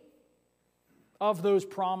weight of those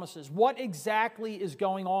promises, what exactly is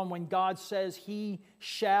going on when God says He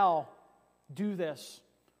shall do this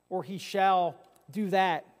or He shall do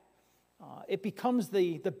that, it becomes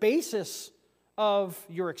the basis of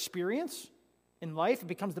your experience in life. It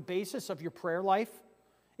becomes the basis of your prayer life.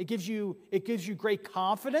 It gives you great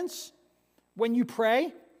confidence when you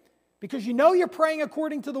pray, because you know you're praying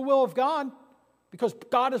according to the will of God, because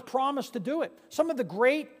God has promised to do it. Some of the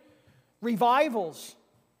great revivals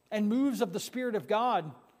and moves of the Spirit of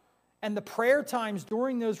God and the prayer times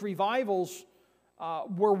during those revivals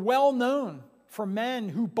were well known for men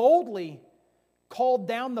who boldly called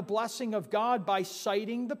down the blessing of God by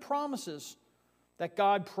citing the promises that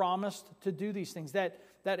God promised to do these things. That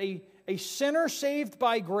a sinner saved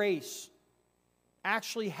by grace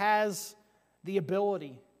actually has the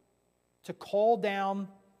ability to call down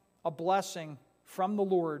a blessing from the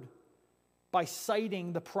Lord by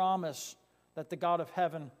citing the promise that the God of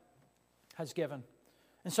heaven has given.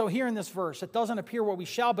 And so here in this verse, it doesn't appear what we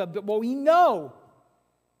shall be, but what we know.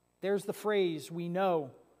 There's the phrase, we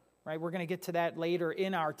know. Right? We're going to get to that later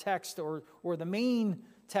in our text, or the main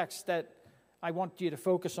text that I want you to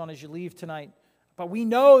focus on as you leave tonight. But we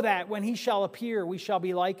know that when He shall appear, we shall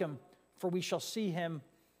be like Him, for we shall see Him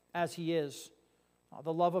as He is.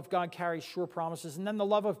 The love of God carries sure promises, and then the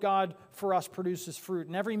love of God for us produces fruit.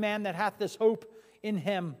 And every man that hath this hope in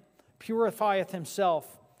Him purifieth himself,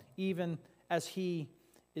 even as He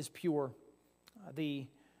is pure. The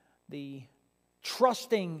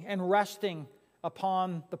trusting and resting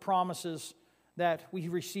upon the promises that we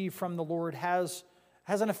receive from the Lord has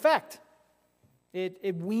has an effect.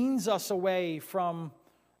 It weans us away from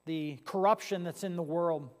the corruption that's in the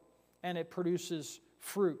world, and it produces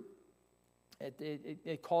fruit.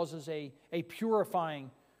 It causes a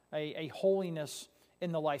purifying, a holiness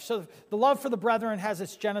in the life. So the love for the brethren has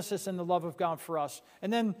its genesis in the love of God for us.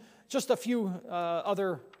 And then just a few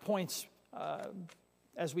other points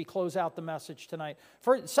as we close out the message tonight.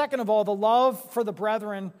 Second of all, the love for the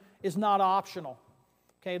brethren is not optional.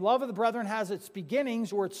 Okay, love of the brethren has its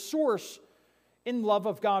beginnings or its source in love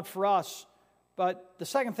of God for us. But the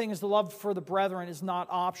second thing is the love for the brethren is not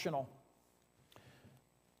optional.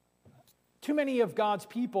 Too many of God's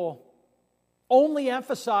people only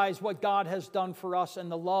emphasize what God has done for us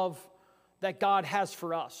and the love that God has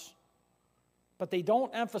for us. But they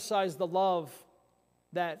don't emphasize the love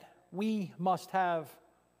that we must have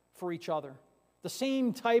for each other. The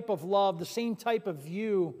same type of love, the same type of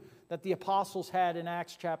view that the apostles had in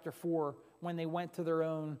Acts chapter 4 when they went to their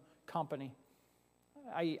own company.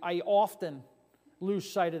 I often lose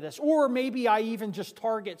sight of this. Or maybe I even just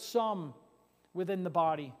target some within the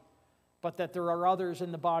body, but that there are others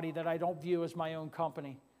in the body that I don't view as my own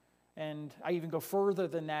company. And I even go further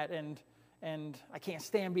than that, and I can't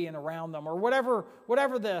stand being around them, or whatever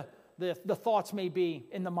the thoughts may be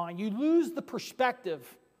in the mind. You lose the perspective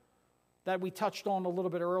that we touched on a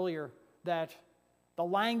little bit earlier, that the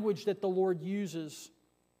language that the Lord uses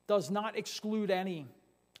does not exclude any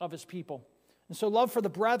of His people. And so love for the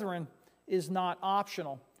brethren is not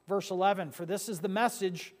optional. Verse 11, for this is the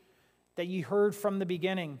message that ye heard from the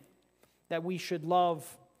beginning, that we should love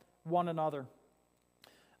one another.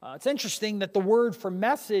 It's interesting that the word for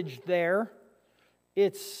message there,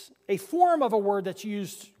 it's a form of a word that's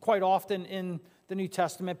used quite often in the New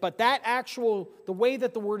Testament, but the way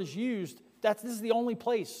that the word is used, this is the only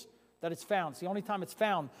place that it's found. It's the only time it's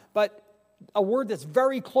found. But a word that's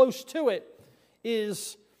very close to it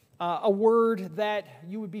is a word that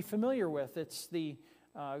you would be familiar with. It's the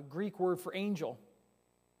Greek word for angel,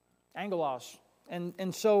 angelos.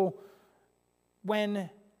 And so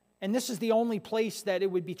and this is the only place that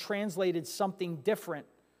it would be translated something different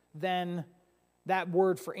than that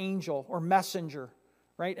word for angel or messenger,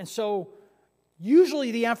 right? And so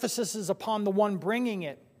usually the emphasis is upon the one bringing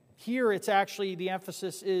it. Here it's actually the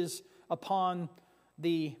emphasis is upon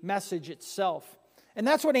the message itself. And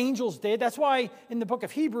that's what angels did. That's why in the book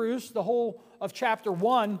of Hebrews, the whole of chapter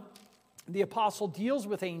 1, the apostle deals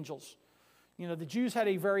with angels. You know, the Jews had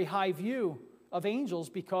a very high view of angels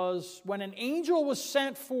because when an angel was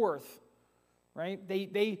sent forth, right,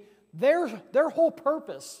 their whole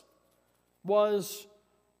purpose was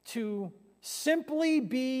to simply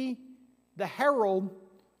be the herald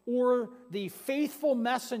or the faithful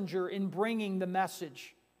messenger in bringing the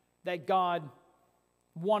message that God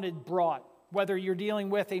wanted brought. Whether you're dealing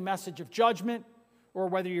with a message of judgment or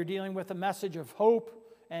whether you're dealing with a message of hope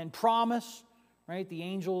and promise, right? The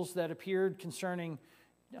angels that appeared concerning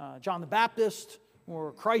John the Baptist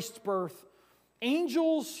or Christ's birth.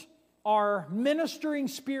 Angels are ministering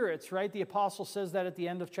spirits, right? The apostle says that at the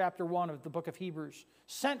end of chapter 1 of the book of Hebrews.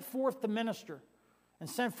 Sent forth to minister and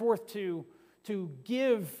sent forth to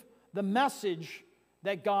give the message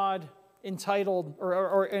that God entitled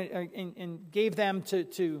and gave them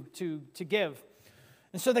to give.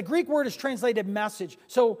 And so the Greek word is translated message.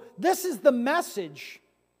 So this is the message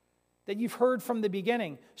that you've heard from the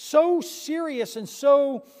beginning. So serious and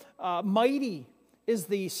so mighty is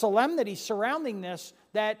the solemnity surrounding this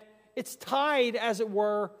that it's tied, as it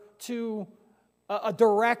were, to a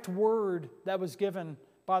direct word that was given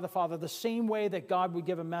by the Father, the same way that God would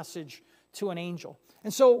give a message to an angel.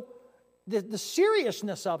 And so the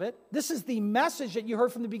seriousness of it, this is the message that you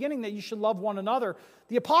heard from the beginning, that you should love one another.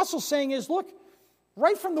 The apostle's saying is, look,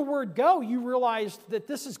 right from the word go, you realized that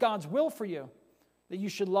this is God's will for you, that you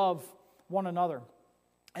should love one another.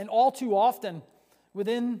 And all too often,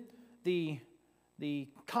 within the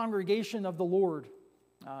congregation of the Lord,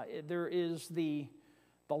 there is the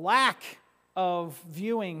lack of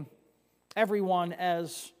viewing everyone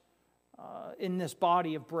as in this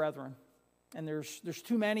body of brethren. And there's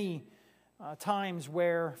too many times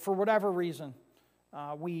where, for whatever reason,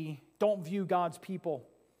 we don't view God's people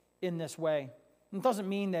in this way. And it doesn't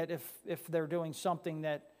mean that if they're doing something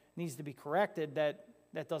that needs to be corrected,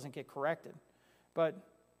 that doesn't get corrected. But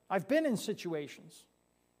I've been in situations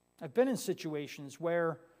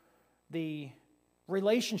where the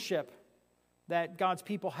relationship that God's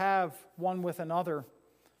people have one with another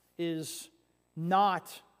is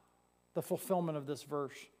not the fulfillment of this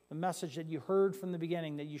verse. The message that you heard from the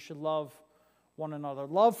beginning, that you should love one another.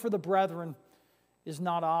 Love for the brethren is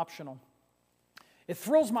not optional. It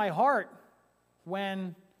thrills my heart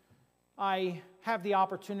when I have the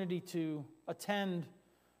opportunity to attend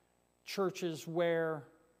churches where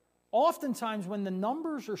oftentimes when the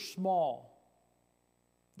numbers are small,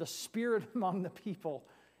 the spirit among the people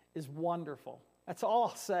is wonderful. That's all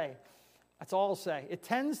I'll say. That's all I'll say. It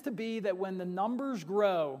tends to be that when the numbers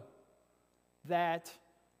grow, that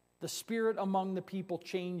the spirit among the people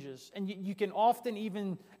changes. And you can often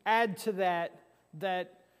even add to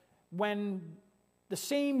that when the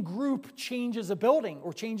same group changes a building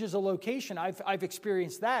or changes a location, I've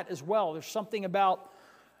experienced that as well. There's something about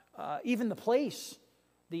even the place,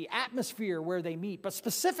 the atmosphere where they meet, but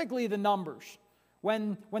specifically the numbers.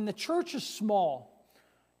 When the church is small,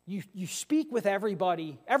 you speak with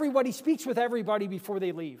everybody. Everybody speaks with everybody before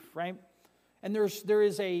they leave, right? And there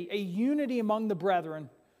is a unity among the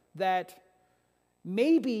brethren that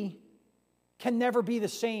maybe can never be the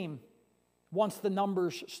same once the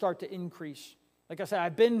numbers start to increase. Like I said,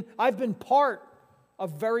 I've been part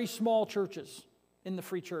of very small churches in the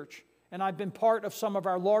Free Church, and I've been part of some of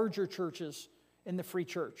our larger churches in the Free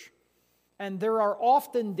Church. And there are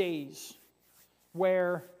often days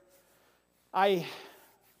where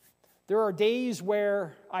there are days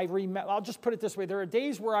where I remember, I'll just put it this way, there are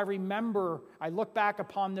days where I remember, I look back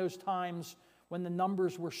upon those times when the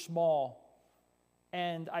numbers were small,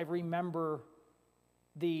 and I remember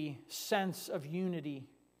the sense of unity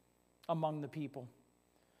among the people.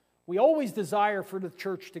 We always desire for the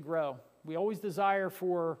church to grow. We always desire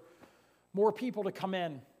for more people to come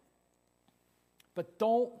in. But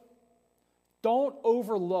don't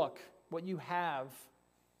overlook what you have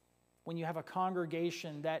when you have a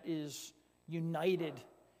congregation that is united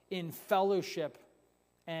in fellowship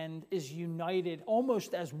and is united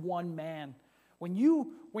almost as one man. When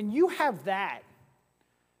you have that,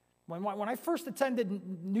 when I first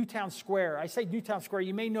attended Newtown Square, I say Newtown Square,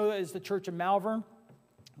 you may know it as the Church of Malvern.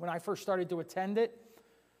 When I first started to attend it,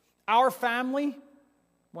 our family,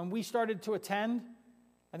 when we started to attend,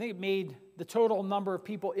 I think it made the total number of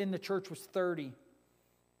people in the church was 30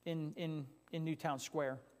 in Newtown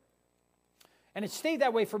Square. And it stayed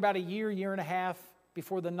that way for about a year and a half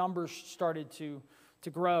before the numbers started to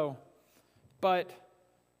grow. But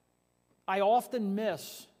I often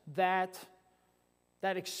miss that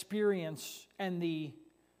experience and the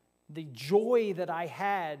joy that I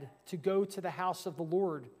had to go to the house of the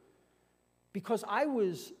Lord, because I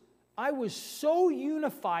was so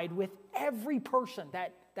unified with every person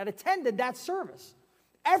that attended that service.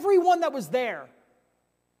 Everyone that was there.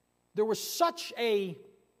 There was such a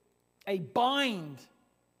bind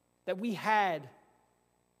that we had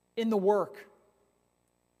in the work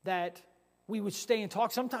that we would stay and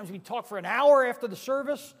talk. Sometimes we'd talk for an hour after the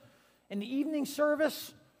service. In the evening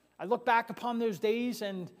service, I look back upon those days,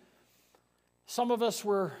 and some of us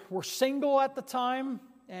were single at the time,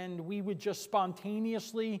 and we would just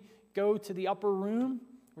spontaneously go to the upper room.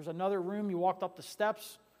 There was another room, you walked up the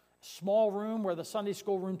steps, a small room where the Sunday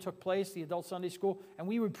school room took place, the adult Sunday school, and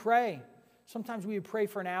we would pray. Sometimes we would pray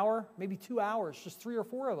for an hour, maybe 2 hours, just 3 or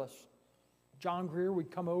 4 of us. John Greer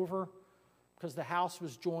would come over because the house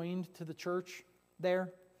was joined to the church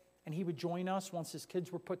there, and he would join us once his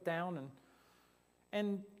kids were put down.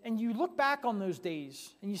 And you look back on those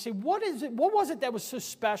days, and you say, what was it that was so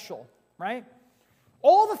special, right?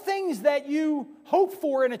 All the things that you hope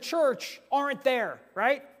for in a church aren't there,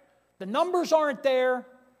 right? The numbers aren't there.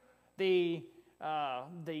 The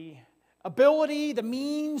ability, the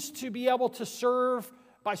means to be able to serve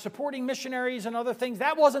by supporting missionaries and other things,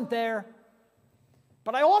 that wasn't there.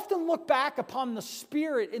 But I often look back upon the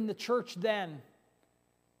spirit in the church then,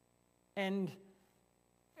 and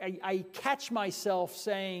I catch myself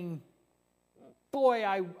saying, boy,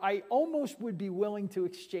 I almost would be willing to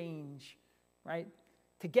exchange, right,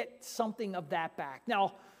 to get something of that back.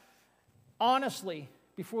 Now, honestly,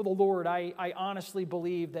 before the Lord, I honestly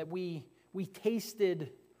believe that we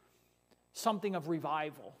tasted something of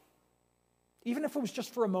revival, even if it was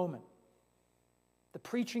just for a moment. The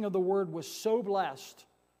preaching of the word was so blessed,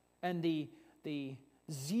 and the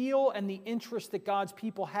zeal and the interest that God's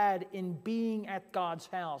people had in being at God's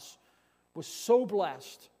house was so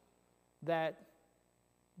blessed that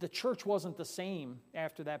the church wasn't the same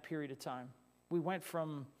after that period of time. We went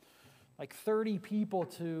from like 30 people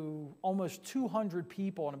to almost 200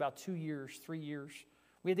 people in about 2 years, 3 years.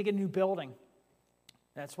 We had to get a new building.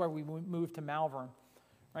 That's why we moved to Malvern,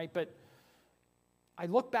 right? But I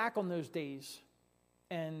look back on those days,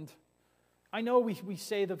 and I know we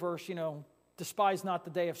say the verse, despise not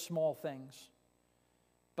the day of small things.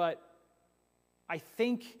 But I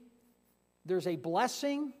think there's a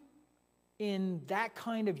blessing in that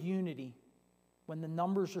kind of unity when the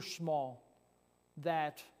numbers are small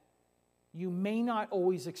that you may not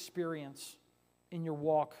always experience in your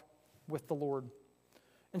walk with the Lord.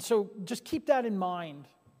 And so just keep that in mind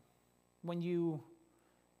when you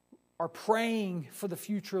are praying for the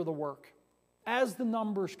future of the work. As the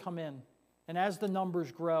numbers come in, and as the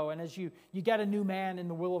numbers grow, and as you get a new man in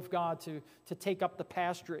the will of God to take up the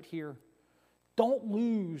pastorate here, don't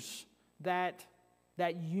lose that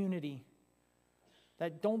unity.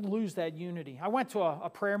 Don't lose that unity. I went to a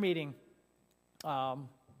prayer meeting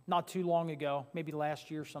not too long ago, maybe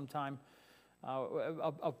last year sometime.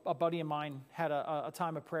 A buddy of mine had a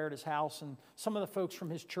time of prayer at his house, and some of the folks from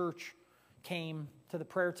his church came to the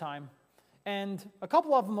prayer time. And a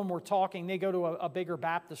couple of them were talking. They go to a bigger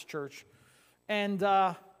Baptist church. And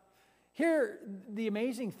here, the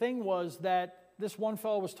amazing thing was that this one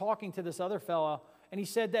fellow was talking to this other fellow, and he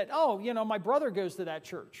said that, my brother goes to that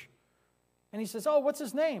church. And he says, what's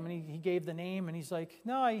his name? And he gave the name, and he's like,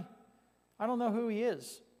 no, I don't know who he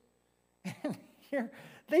is. And here,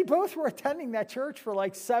 they both were attending that church for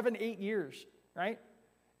like 7-8 years, right?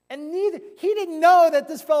 And he didn't know that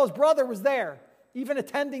this fellow's brother was there, even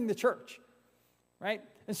attending the church, right?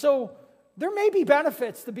 And so there may be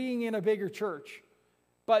benefits to being in a bigger church,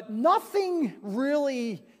 but nothing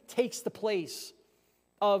really takes the place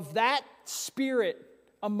of that spirit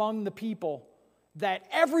among the people that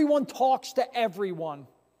everyone talks to everyone,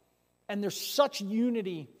 and there's such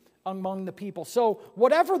unity among the people. So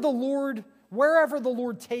wherever the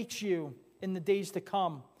Lord takes you in the days to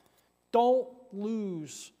come, don't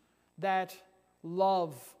lose that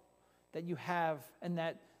love that you have and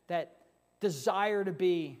that desire to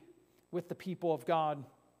be with the people of God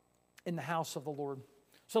in the house of the Lord.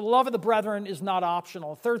 So the love of the brethren is not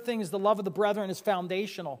optional. Third thing is the love of the brethren is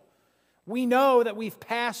foundational. We know that we've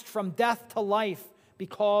passed from death to life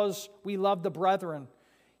because we love the brethren.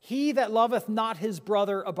 He that loveth not his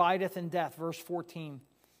brother abideth in death, verse 14.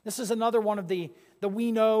 This is another one of the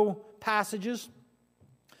we know passages.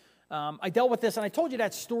 I dealt with this, and I told you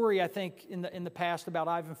that story, I think, in the past about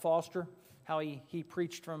Ivan Foster, how he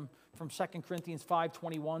preached from 2 Corinthians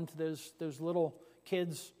 5:21 to those little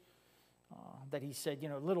kids that he said,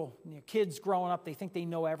 little kids growing up, they think they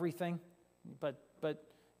know everything, but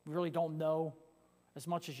really don't know as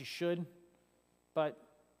much as you should. But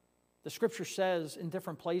the Scripture says in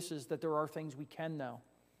different places that there are things we can know,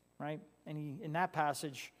 right? And he, in that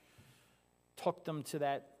passage, took them to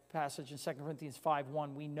that passage in 2 Corinthians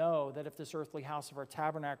 5:1. We know that if this earthly house of our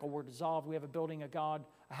tabernacle were dissolved, we have a building of God,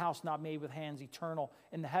 a house not made with hands, eternal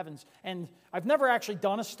in the heavens. And I've never actually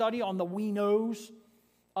done a study on the we knows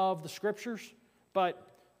of the Scriptures, but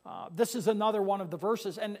this is another one of the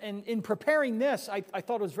verses. And in preparing this, I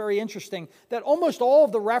thought it was very interesting that almost all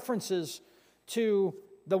of the references to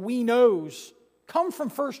the we knows come from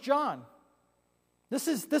 1 John. This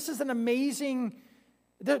is an amazing,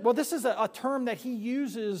 this is a term that he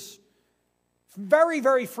uses very,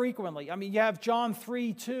 very frequently. I mean, you have John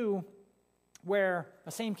 3:2, where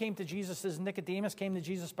the same came to Jesus as Nicodemus came to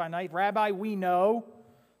Jesus by night. Rabbi, we know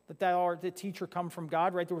that thou art the teacher come from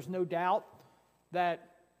God, right? There was no doubt that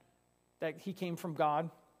he came from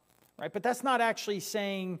God, right? But that's not actually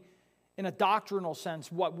saying in a doctrinal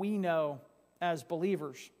sense what we know as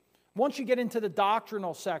believers. Once you get into the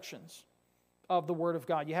doctrinal sections of the Word of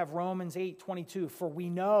God, you have Romans 8:22, for we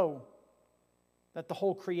know that the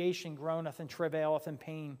whole creation groaneth and travaileth in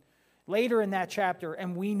pain. Later in that chapter,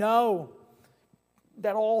 and we know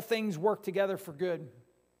that all things work together for good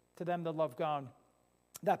to them that love God.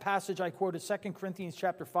 That passage I quoted, 2 Corinthians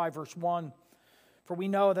chapter 5, verse 1. For we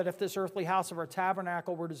know that if this earthly house of our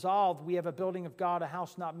tabernacle were dissolved, we have a building of God, a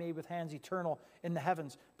house not made with hands, eternal in the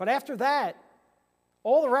heavens. But after that,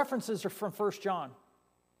 all the references are from 1 John.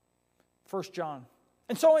 1 John.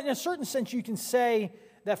 And so in a certain sense, you can say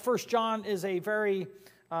that 1 John is a very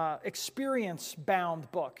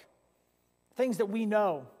experience-bound book. Things that we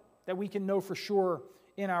know, that we can know for sure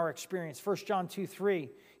in our experience. 1 John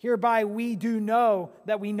 2:3. Hereby we do know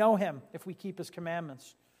that we know him, if we keep his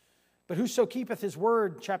commandments. But whoso keepeth his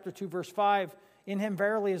word, chapter 2, verse 5, in him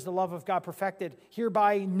verily is the love of God perfected.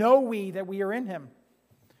 Hereby know we that we are in him.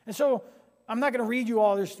 And so, I'm not going to read you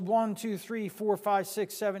all. There's 1, 2, 3, 4, 5,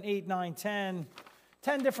 6, 7, 8, 9, 10.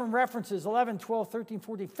 10 different references, 11, 12, 13,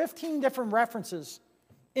 14, 15 different references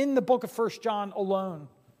in the book of 1 John alone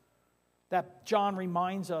that John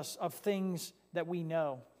reminds us of things that we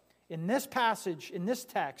know. In this passage, in this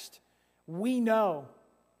text, we know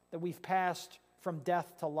that we've passed from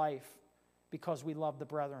death to life because we love the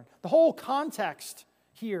brethren. The whole context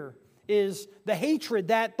here is the hatred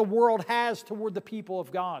that the world has toward the people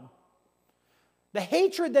of God. The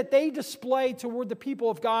hatred that they display toward the people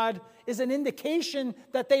of God is an indication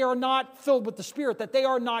that they are not filled with the Spirit, that they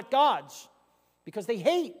are not God's, because they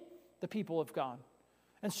hate the people of God.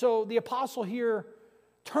 And so the apostle here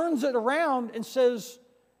turns it around and says,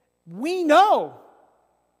 we know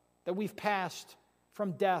that we've passed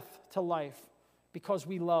from death to life because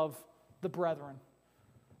we love the brethren.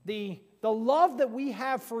 The love that we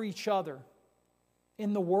have for each other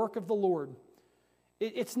in the work of the Lord,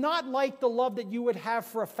 it's not like the love that you would have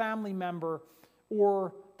for a family member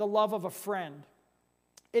or the love of a friend.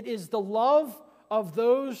 It is the love of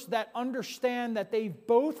those that understand that they've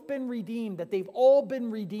both been redeemed, that they've all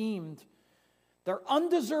been redeemed. They're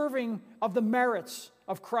undeserving of the merits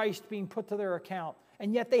of Christ being put to their account,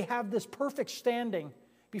 and yet they have this perfect standing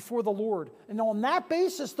before the Lord. And on that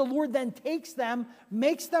basis, the Lord then takes them,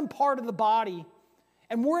 makes them part of the body,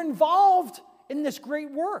 and we're involved in this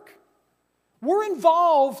great work. We're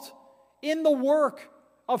involved in the work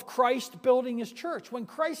of Christ building His church. When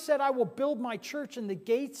Christ said, I will build my church and the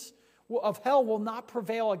gates of hell will not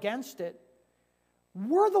prevail against it,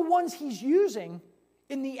 we're the ones He's using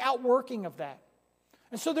in the outworking of that.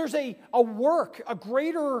 And so there's a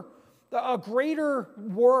greater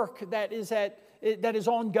work that is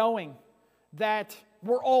ongoing, that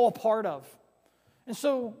we're all a part of. And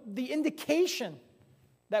so the indication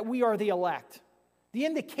that we are the elect, the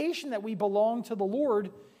indication that we belong to the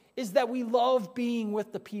Lord, is that we love being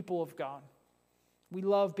with the people of God. We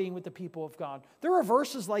love being with the people of God. There are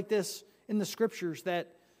verses like this in the Scriptures that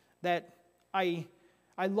I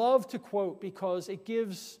love to quote because it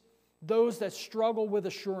gives those that struggle with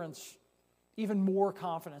assurance even more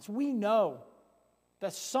confidence. We know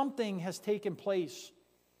that something has taken place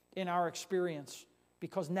in our experience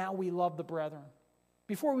because now we love the brethren.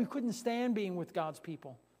 Before we couldn't stand being with God's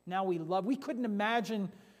people. Now we love. We couldn't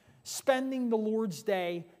imagine spending the Lord's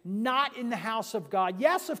Day not in the house of God.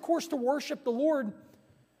 Yes, of course, to worship the Lord,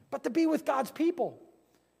 but to be with God's people.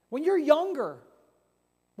 When you're younger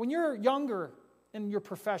in your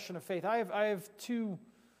profession of faith, I have two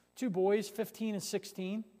boys, 15 and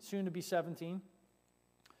 16, soon to be 17.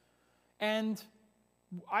 And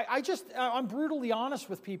I'm brutally honest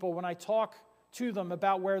with people when I talk to them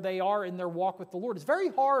about where they are in their walk with the Lord. It's very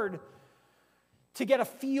hard to get a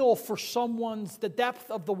feel for the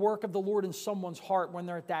depth of the work of the Lord in someone's heart when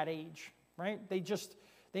they're at that age, right?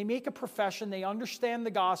 They make a profession, they understand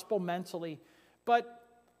the gospel mentally, but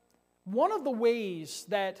one of the ways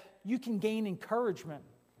that you can gain encouragement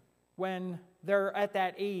when they're at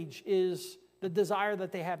that age is the desire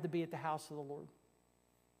that they have to be at the house of the Lord.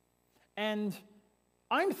 And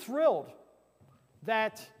I'm thrilled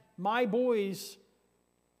that my boys,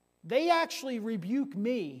 they actually rebuke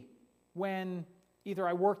me when either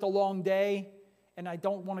I worked a long day and I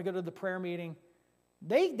don't want to go to the prayer meeting.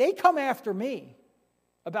 They come after me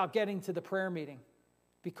about getting to the prayer meeting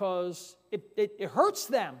because it hurts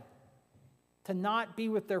them to not be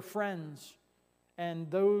with their friends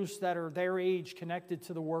and those that are their age connected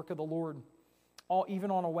to the work of the Lord,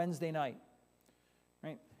 even on a Wednesday night.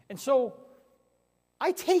 Right? And so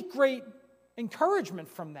I take great encouragement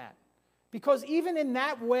from that because even in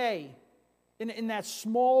that way, in that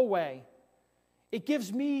small way, it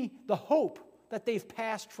gives me the hope that they've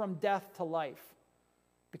passed from death to life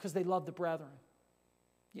because they love the brethren.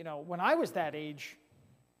 You know, when I was that age,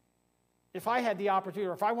 if I had the opportunity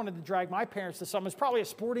or if I wanted to drag my parents to something, it's probably a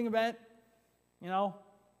sporting event, you know.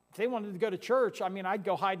 If they wanted to go to church, I'd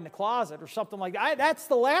go hide in the closet or something like that. That's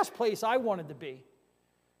the last place I wanted to be.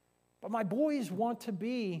 But my boys want to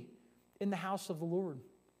be in the house of the Lord.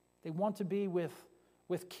 They want to be with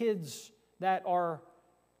kids that are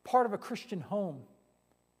part of a Christian home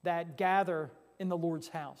that gather in the Lord's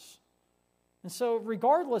house. And so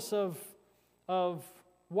regardless of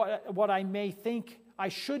what I may think I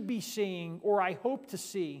should be seeing or I hope to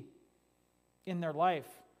see in their life,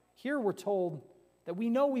 here we're told that we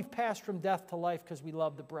know we've passed from death to life because we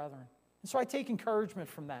love the brethren. And so I take encouragement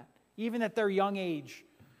from that, even at their young age.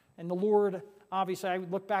 And the Lord, obviously, I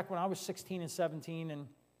look back when I was 16 and 17, and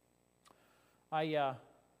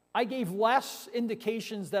I gave less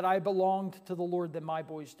indications that I belonged to the Lord than my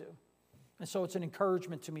boys do. And so it's an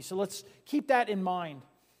encouragement to me. So let's keep that in mind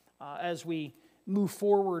as we move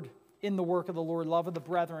forward in the work of the Lord. Love of the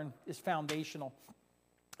brethren is foundational.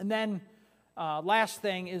 And then last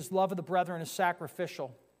thing is love of the brethren is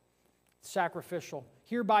sacrificial. Sacrificial.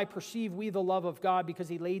 Hereby perceive we the love of God because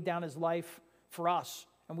He laid down His life for us,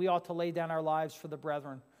 and we ought to lay down our lives for the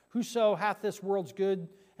brethren. Whoso hath this world's good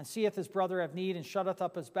and seeth his brother have need and shutteth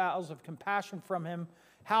up his bowels of compassion from him,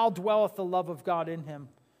 how dwelleth the love of God in him?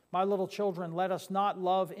 My little children, let us not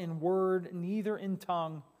love in word, neither in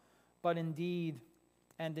tongue, but in deed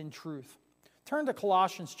and in truth. Turn to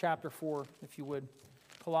Colossians chapter 4, if you would.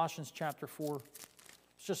 Colossians chapter 4.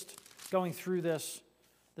 Just going through this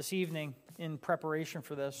this evening in preparation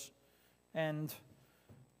for this. And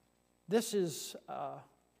this is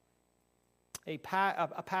a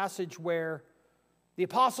passage where the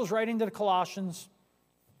apostle's writing to the Colossians,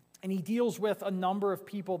 and he deals with a number of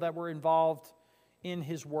people that were involved in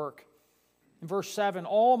his work. In verse 7,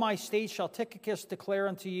 all my states shall Tychicus declare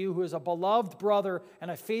unto you, who is a beloved brother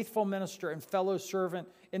and a faithful minister and fellow servant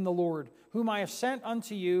in the Lord, whom I have sent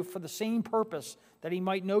unto you for the same purpose, that he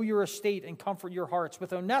might know your estate and comfort your hearts,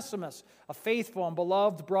 with Onesimus, a faithful and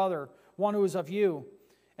beloved brother, one who is of you.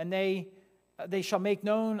 And they shall make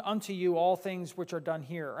known unto you all things which are done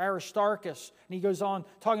here. Aristarchus, and he goes on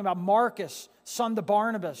talking about Marcus, son to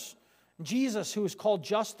Barnabas, Jesus, who is called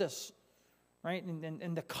Justus, right?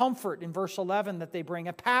 And the comfort in verse 11 that they bring.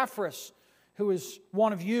 Epaphras, who is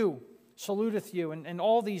one of you, saluteth you, and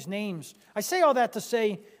all these names. I say all that to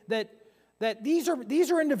say that these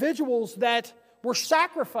are individuals that were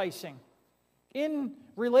sacrificing in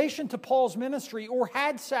relation to Paul's ministry, or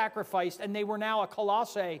had sacrificed, and they were now at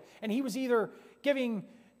Colossae, and he was either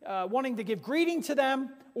wanting to give greeting to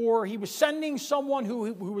them, or he was sending someone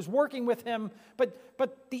who was working with him.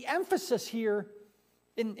 But the emphasis here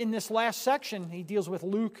in this last section, he deals with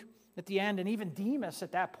Luke at the end, and even Demas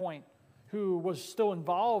at that point, who was still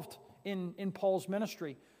involved in Paul's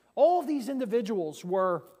ministry. All of these individuals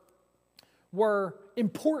were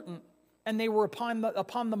important, and they were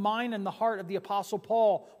upon the mind and the heart of the Apostle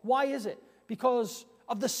Paul. Why is it? Because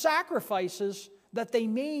of the sacrifices that they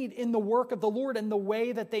made in the work of the Lord and the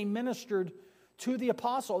way that they ministered to the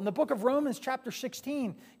apostle. In the book of Romans, chapter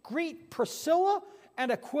 16, greet Priscilla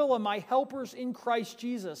and Aquila, my helpers in Christ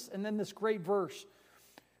Jesus. And then this great verse,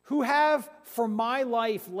 who have for my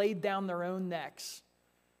life laid down their own necks.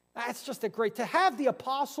 That's just to have the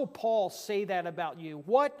Apostle Paul say that about you.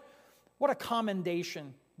 What a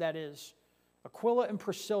commendation that is. Aquila and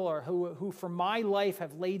Priscilla, who for my life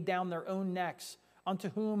have laid down their own necks, unto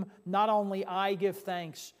whom not only I give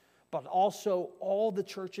thanks, but also all the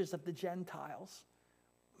churches of the Gentiles.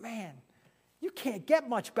 Man, you can't get a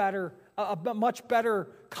much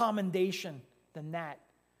better commendation than that.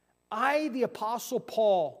 I, the Apostle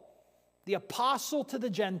Paul, the apostle to the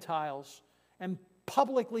Gentiles, am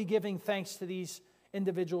publicly giving thanks to these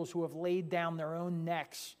individuals who have laid down their own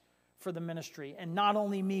necks for the ministry. And not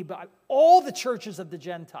only me, but all the churches of the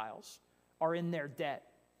Gentiles are in their debt.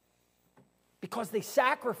 Because they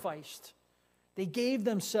sacrificed. They gave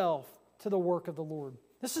themselves to the work of the Lord.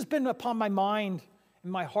 This has been upon my mind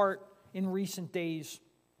and my heart in recent days.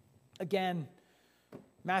 Again,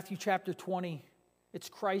 Matthew chapter 20, it's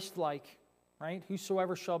Christ-like, right?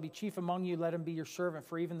 Whosoever shall be chief among you, let him be your servant.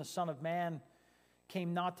 For even the Son of Man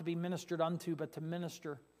came not to be ministered unto, but to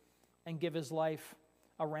minister and give his life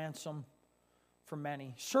a ransom for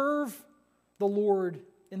many. Serve the Lord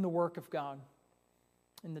in the work of God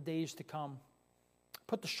in the days to come.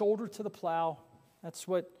 Put the shoulder to the plow. That's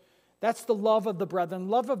the love of the brethren.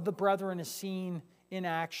 Love of the brethren is seen in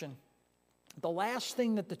action. The last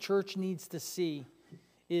thing that the church needs to see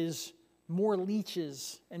is more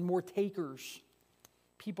leeches and more takers.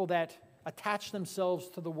 People that attach themselves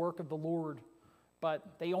to the work of the Lord,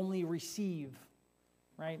 but they only receive,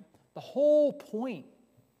 right? The whole point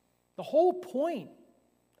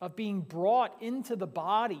of being brought into the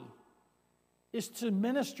body is to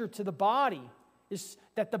minister to the body, is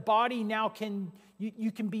that the body now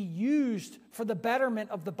you can be used for the betterment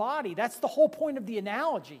of the body. That's the whole point of the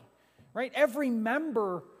analogy, right? Every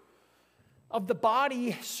member of the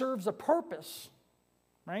body serves a purpose,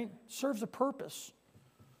 right? Serves a purpose.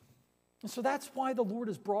 And so that's why the Lord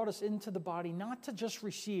has brought us into the body, not to just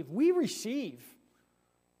receive. We receive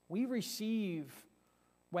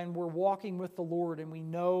when we're walking with the Lord and we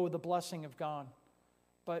know the blessing of God.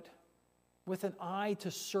 But with an eye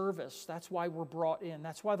to service, that's why we're brought in.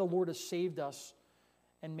 That's why the Lord has saved us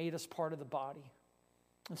and made us part of the body.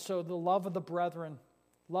 And so the love of the brethren,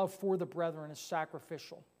 love for the brethren is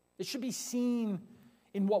sacrificial. It should be seen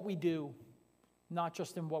in what we do, not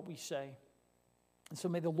just in what we say. And so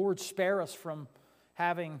may the Lord spare us from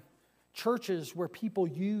having churches where people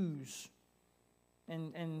use.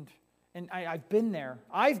 And I've been there.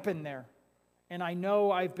 And I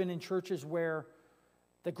know I've been in churches where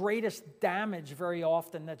the greatest damage very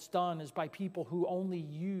often that's done is by people who only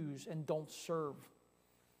use and don't serve.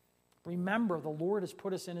 Remember, the Lord has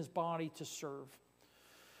put us in his body to serve.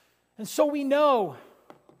 And so we know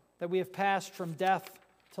that we have passed from death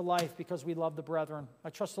to life because we love the brethren.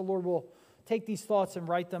 I trust the Lord will take these thoughts and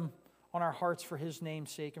write them on our hearts for his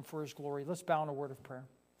name's sake and for his glory. Let's bow in a word of prayer.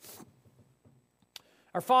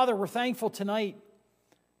 Our Father, we're thankful tonight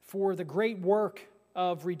for the great work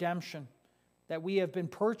of redemption, that we have been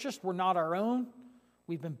purchased. We're not our own.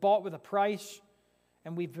 We've been bought with a price,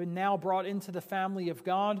 and we've been now brought into the family of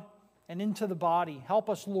God and into the body. Help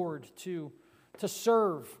us, Lord, to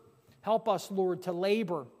serve. Help us, Lord, to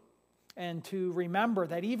labor and to remember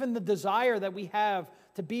that even the desire that we have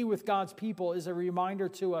to be with God's people is a reminder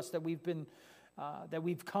to us that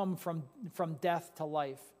we've come from death to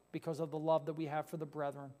life because of the love that we have for the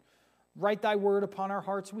brethren. Write thy word upon our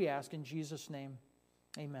hearts, we ask in Jesus' name.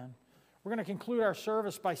 Amen. We're going to conclude our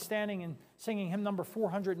service by standing and singing hymn number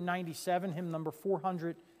 497, hymn number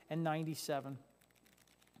 497.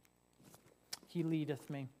 He leadeth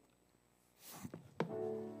me.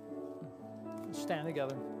 Let's stand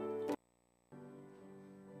together.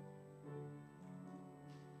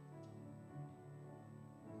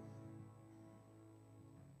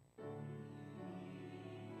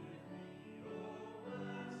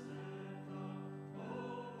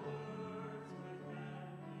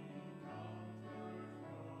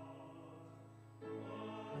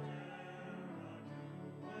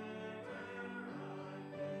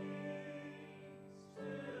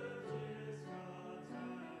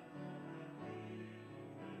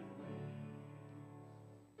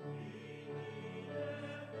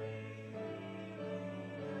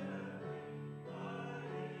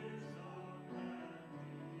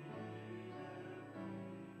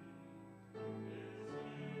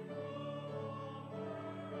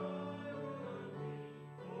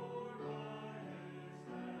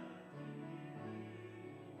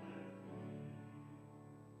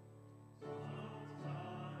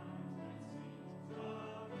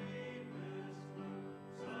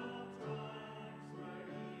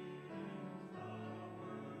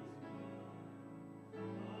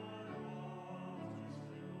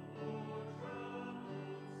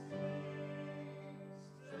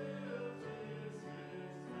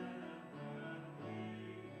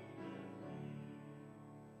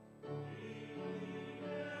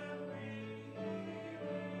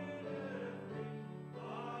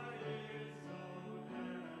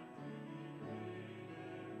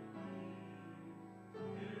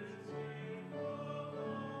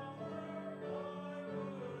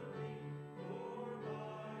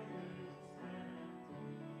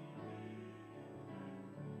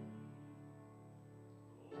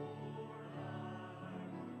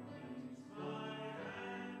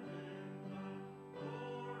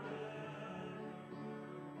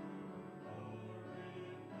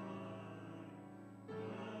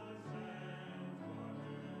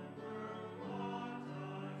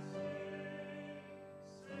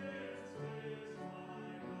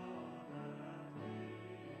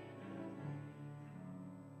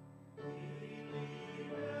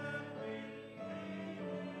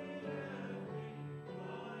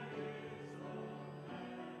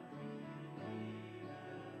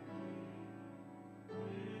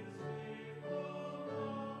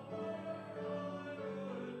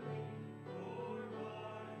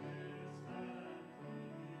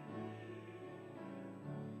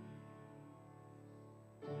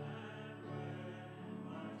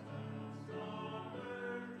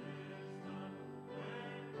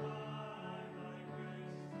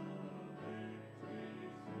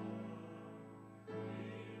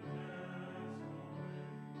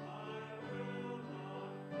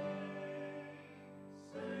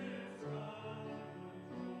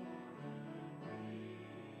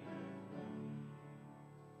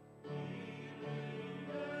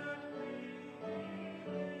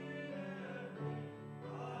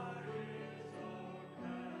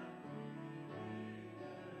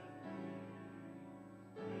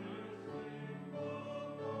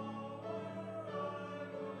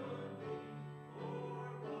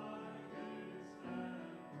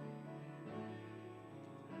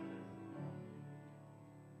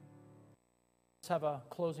 Let's have a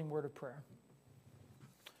closing word of prayer.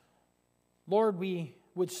 Lord, we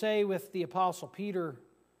would say with the Apostle Peter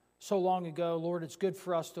so long ago, Lord, it's good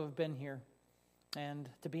for us to have been here and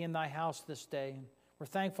to be in thy house this day. We're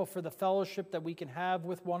thankful for the fellowship that we can have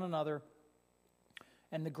with one another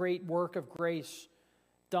and the great work of grace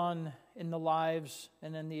done in the lives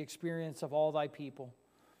and in the experience of all thy people.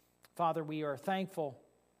 Father, we are thankful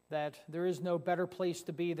that there is no better place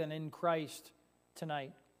to be than in Christ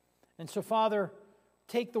tonight. And so, Father,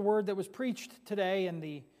 take the word that was preached today and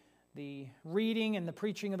the reading and the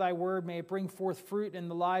preaching of thy word. May it bring forth fruit in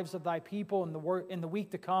the lives of thy people in the week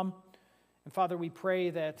to come. And Father, we pray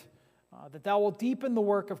that thou will deepen the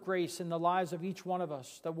work of grace in the lives of each one of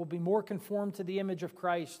us, that will be more conformed to the image of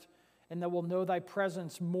Christ, and that will know thy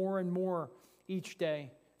presence more and more each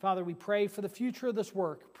day. Father, we pray for the future of this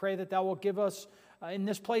work. Pray that thou will give us in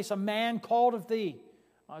this place a man called of thee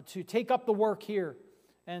to take up the work here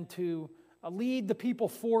and to lead the people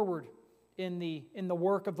forward in the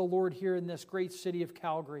work of the Lord here in this great city of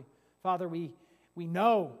Calgary. Father, we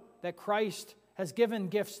know that Christ has given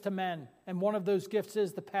gifts to men, and one of those gifts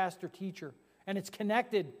is the pastor-teacher, and it's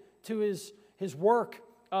connected to his work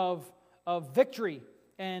of victory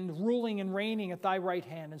and ruling and reigning at thy right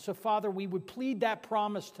hand. And so, Father, we would plead that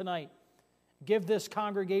promise tonight. Give this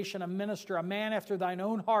congregation a minister, a man after thine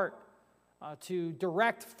own heart, to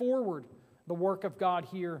direct forward the work of God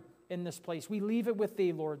here in this place. We leave it with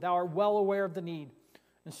thee, Lord. Thou art well aware of the need.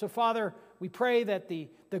 And so, Father, we pray that the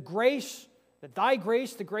grace, that thy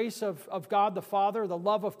grace, the grace of God the Father, the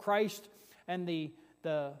love of Christ, and the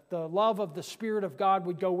love of the Spirit of God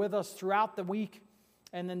would go with us throughout the week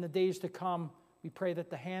and in the days to come. We pray that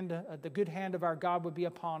the good hand of our God would be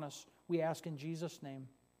upon us. We ask in Jesus' name.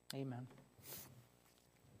 Amen.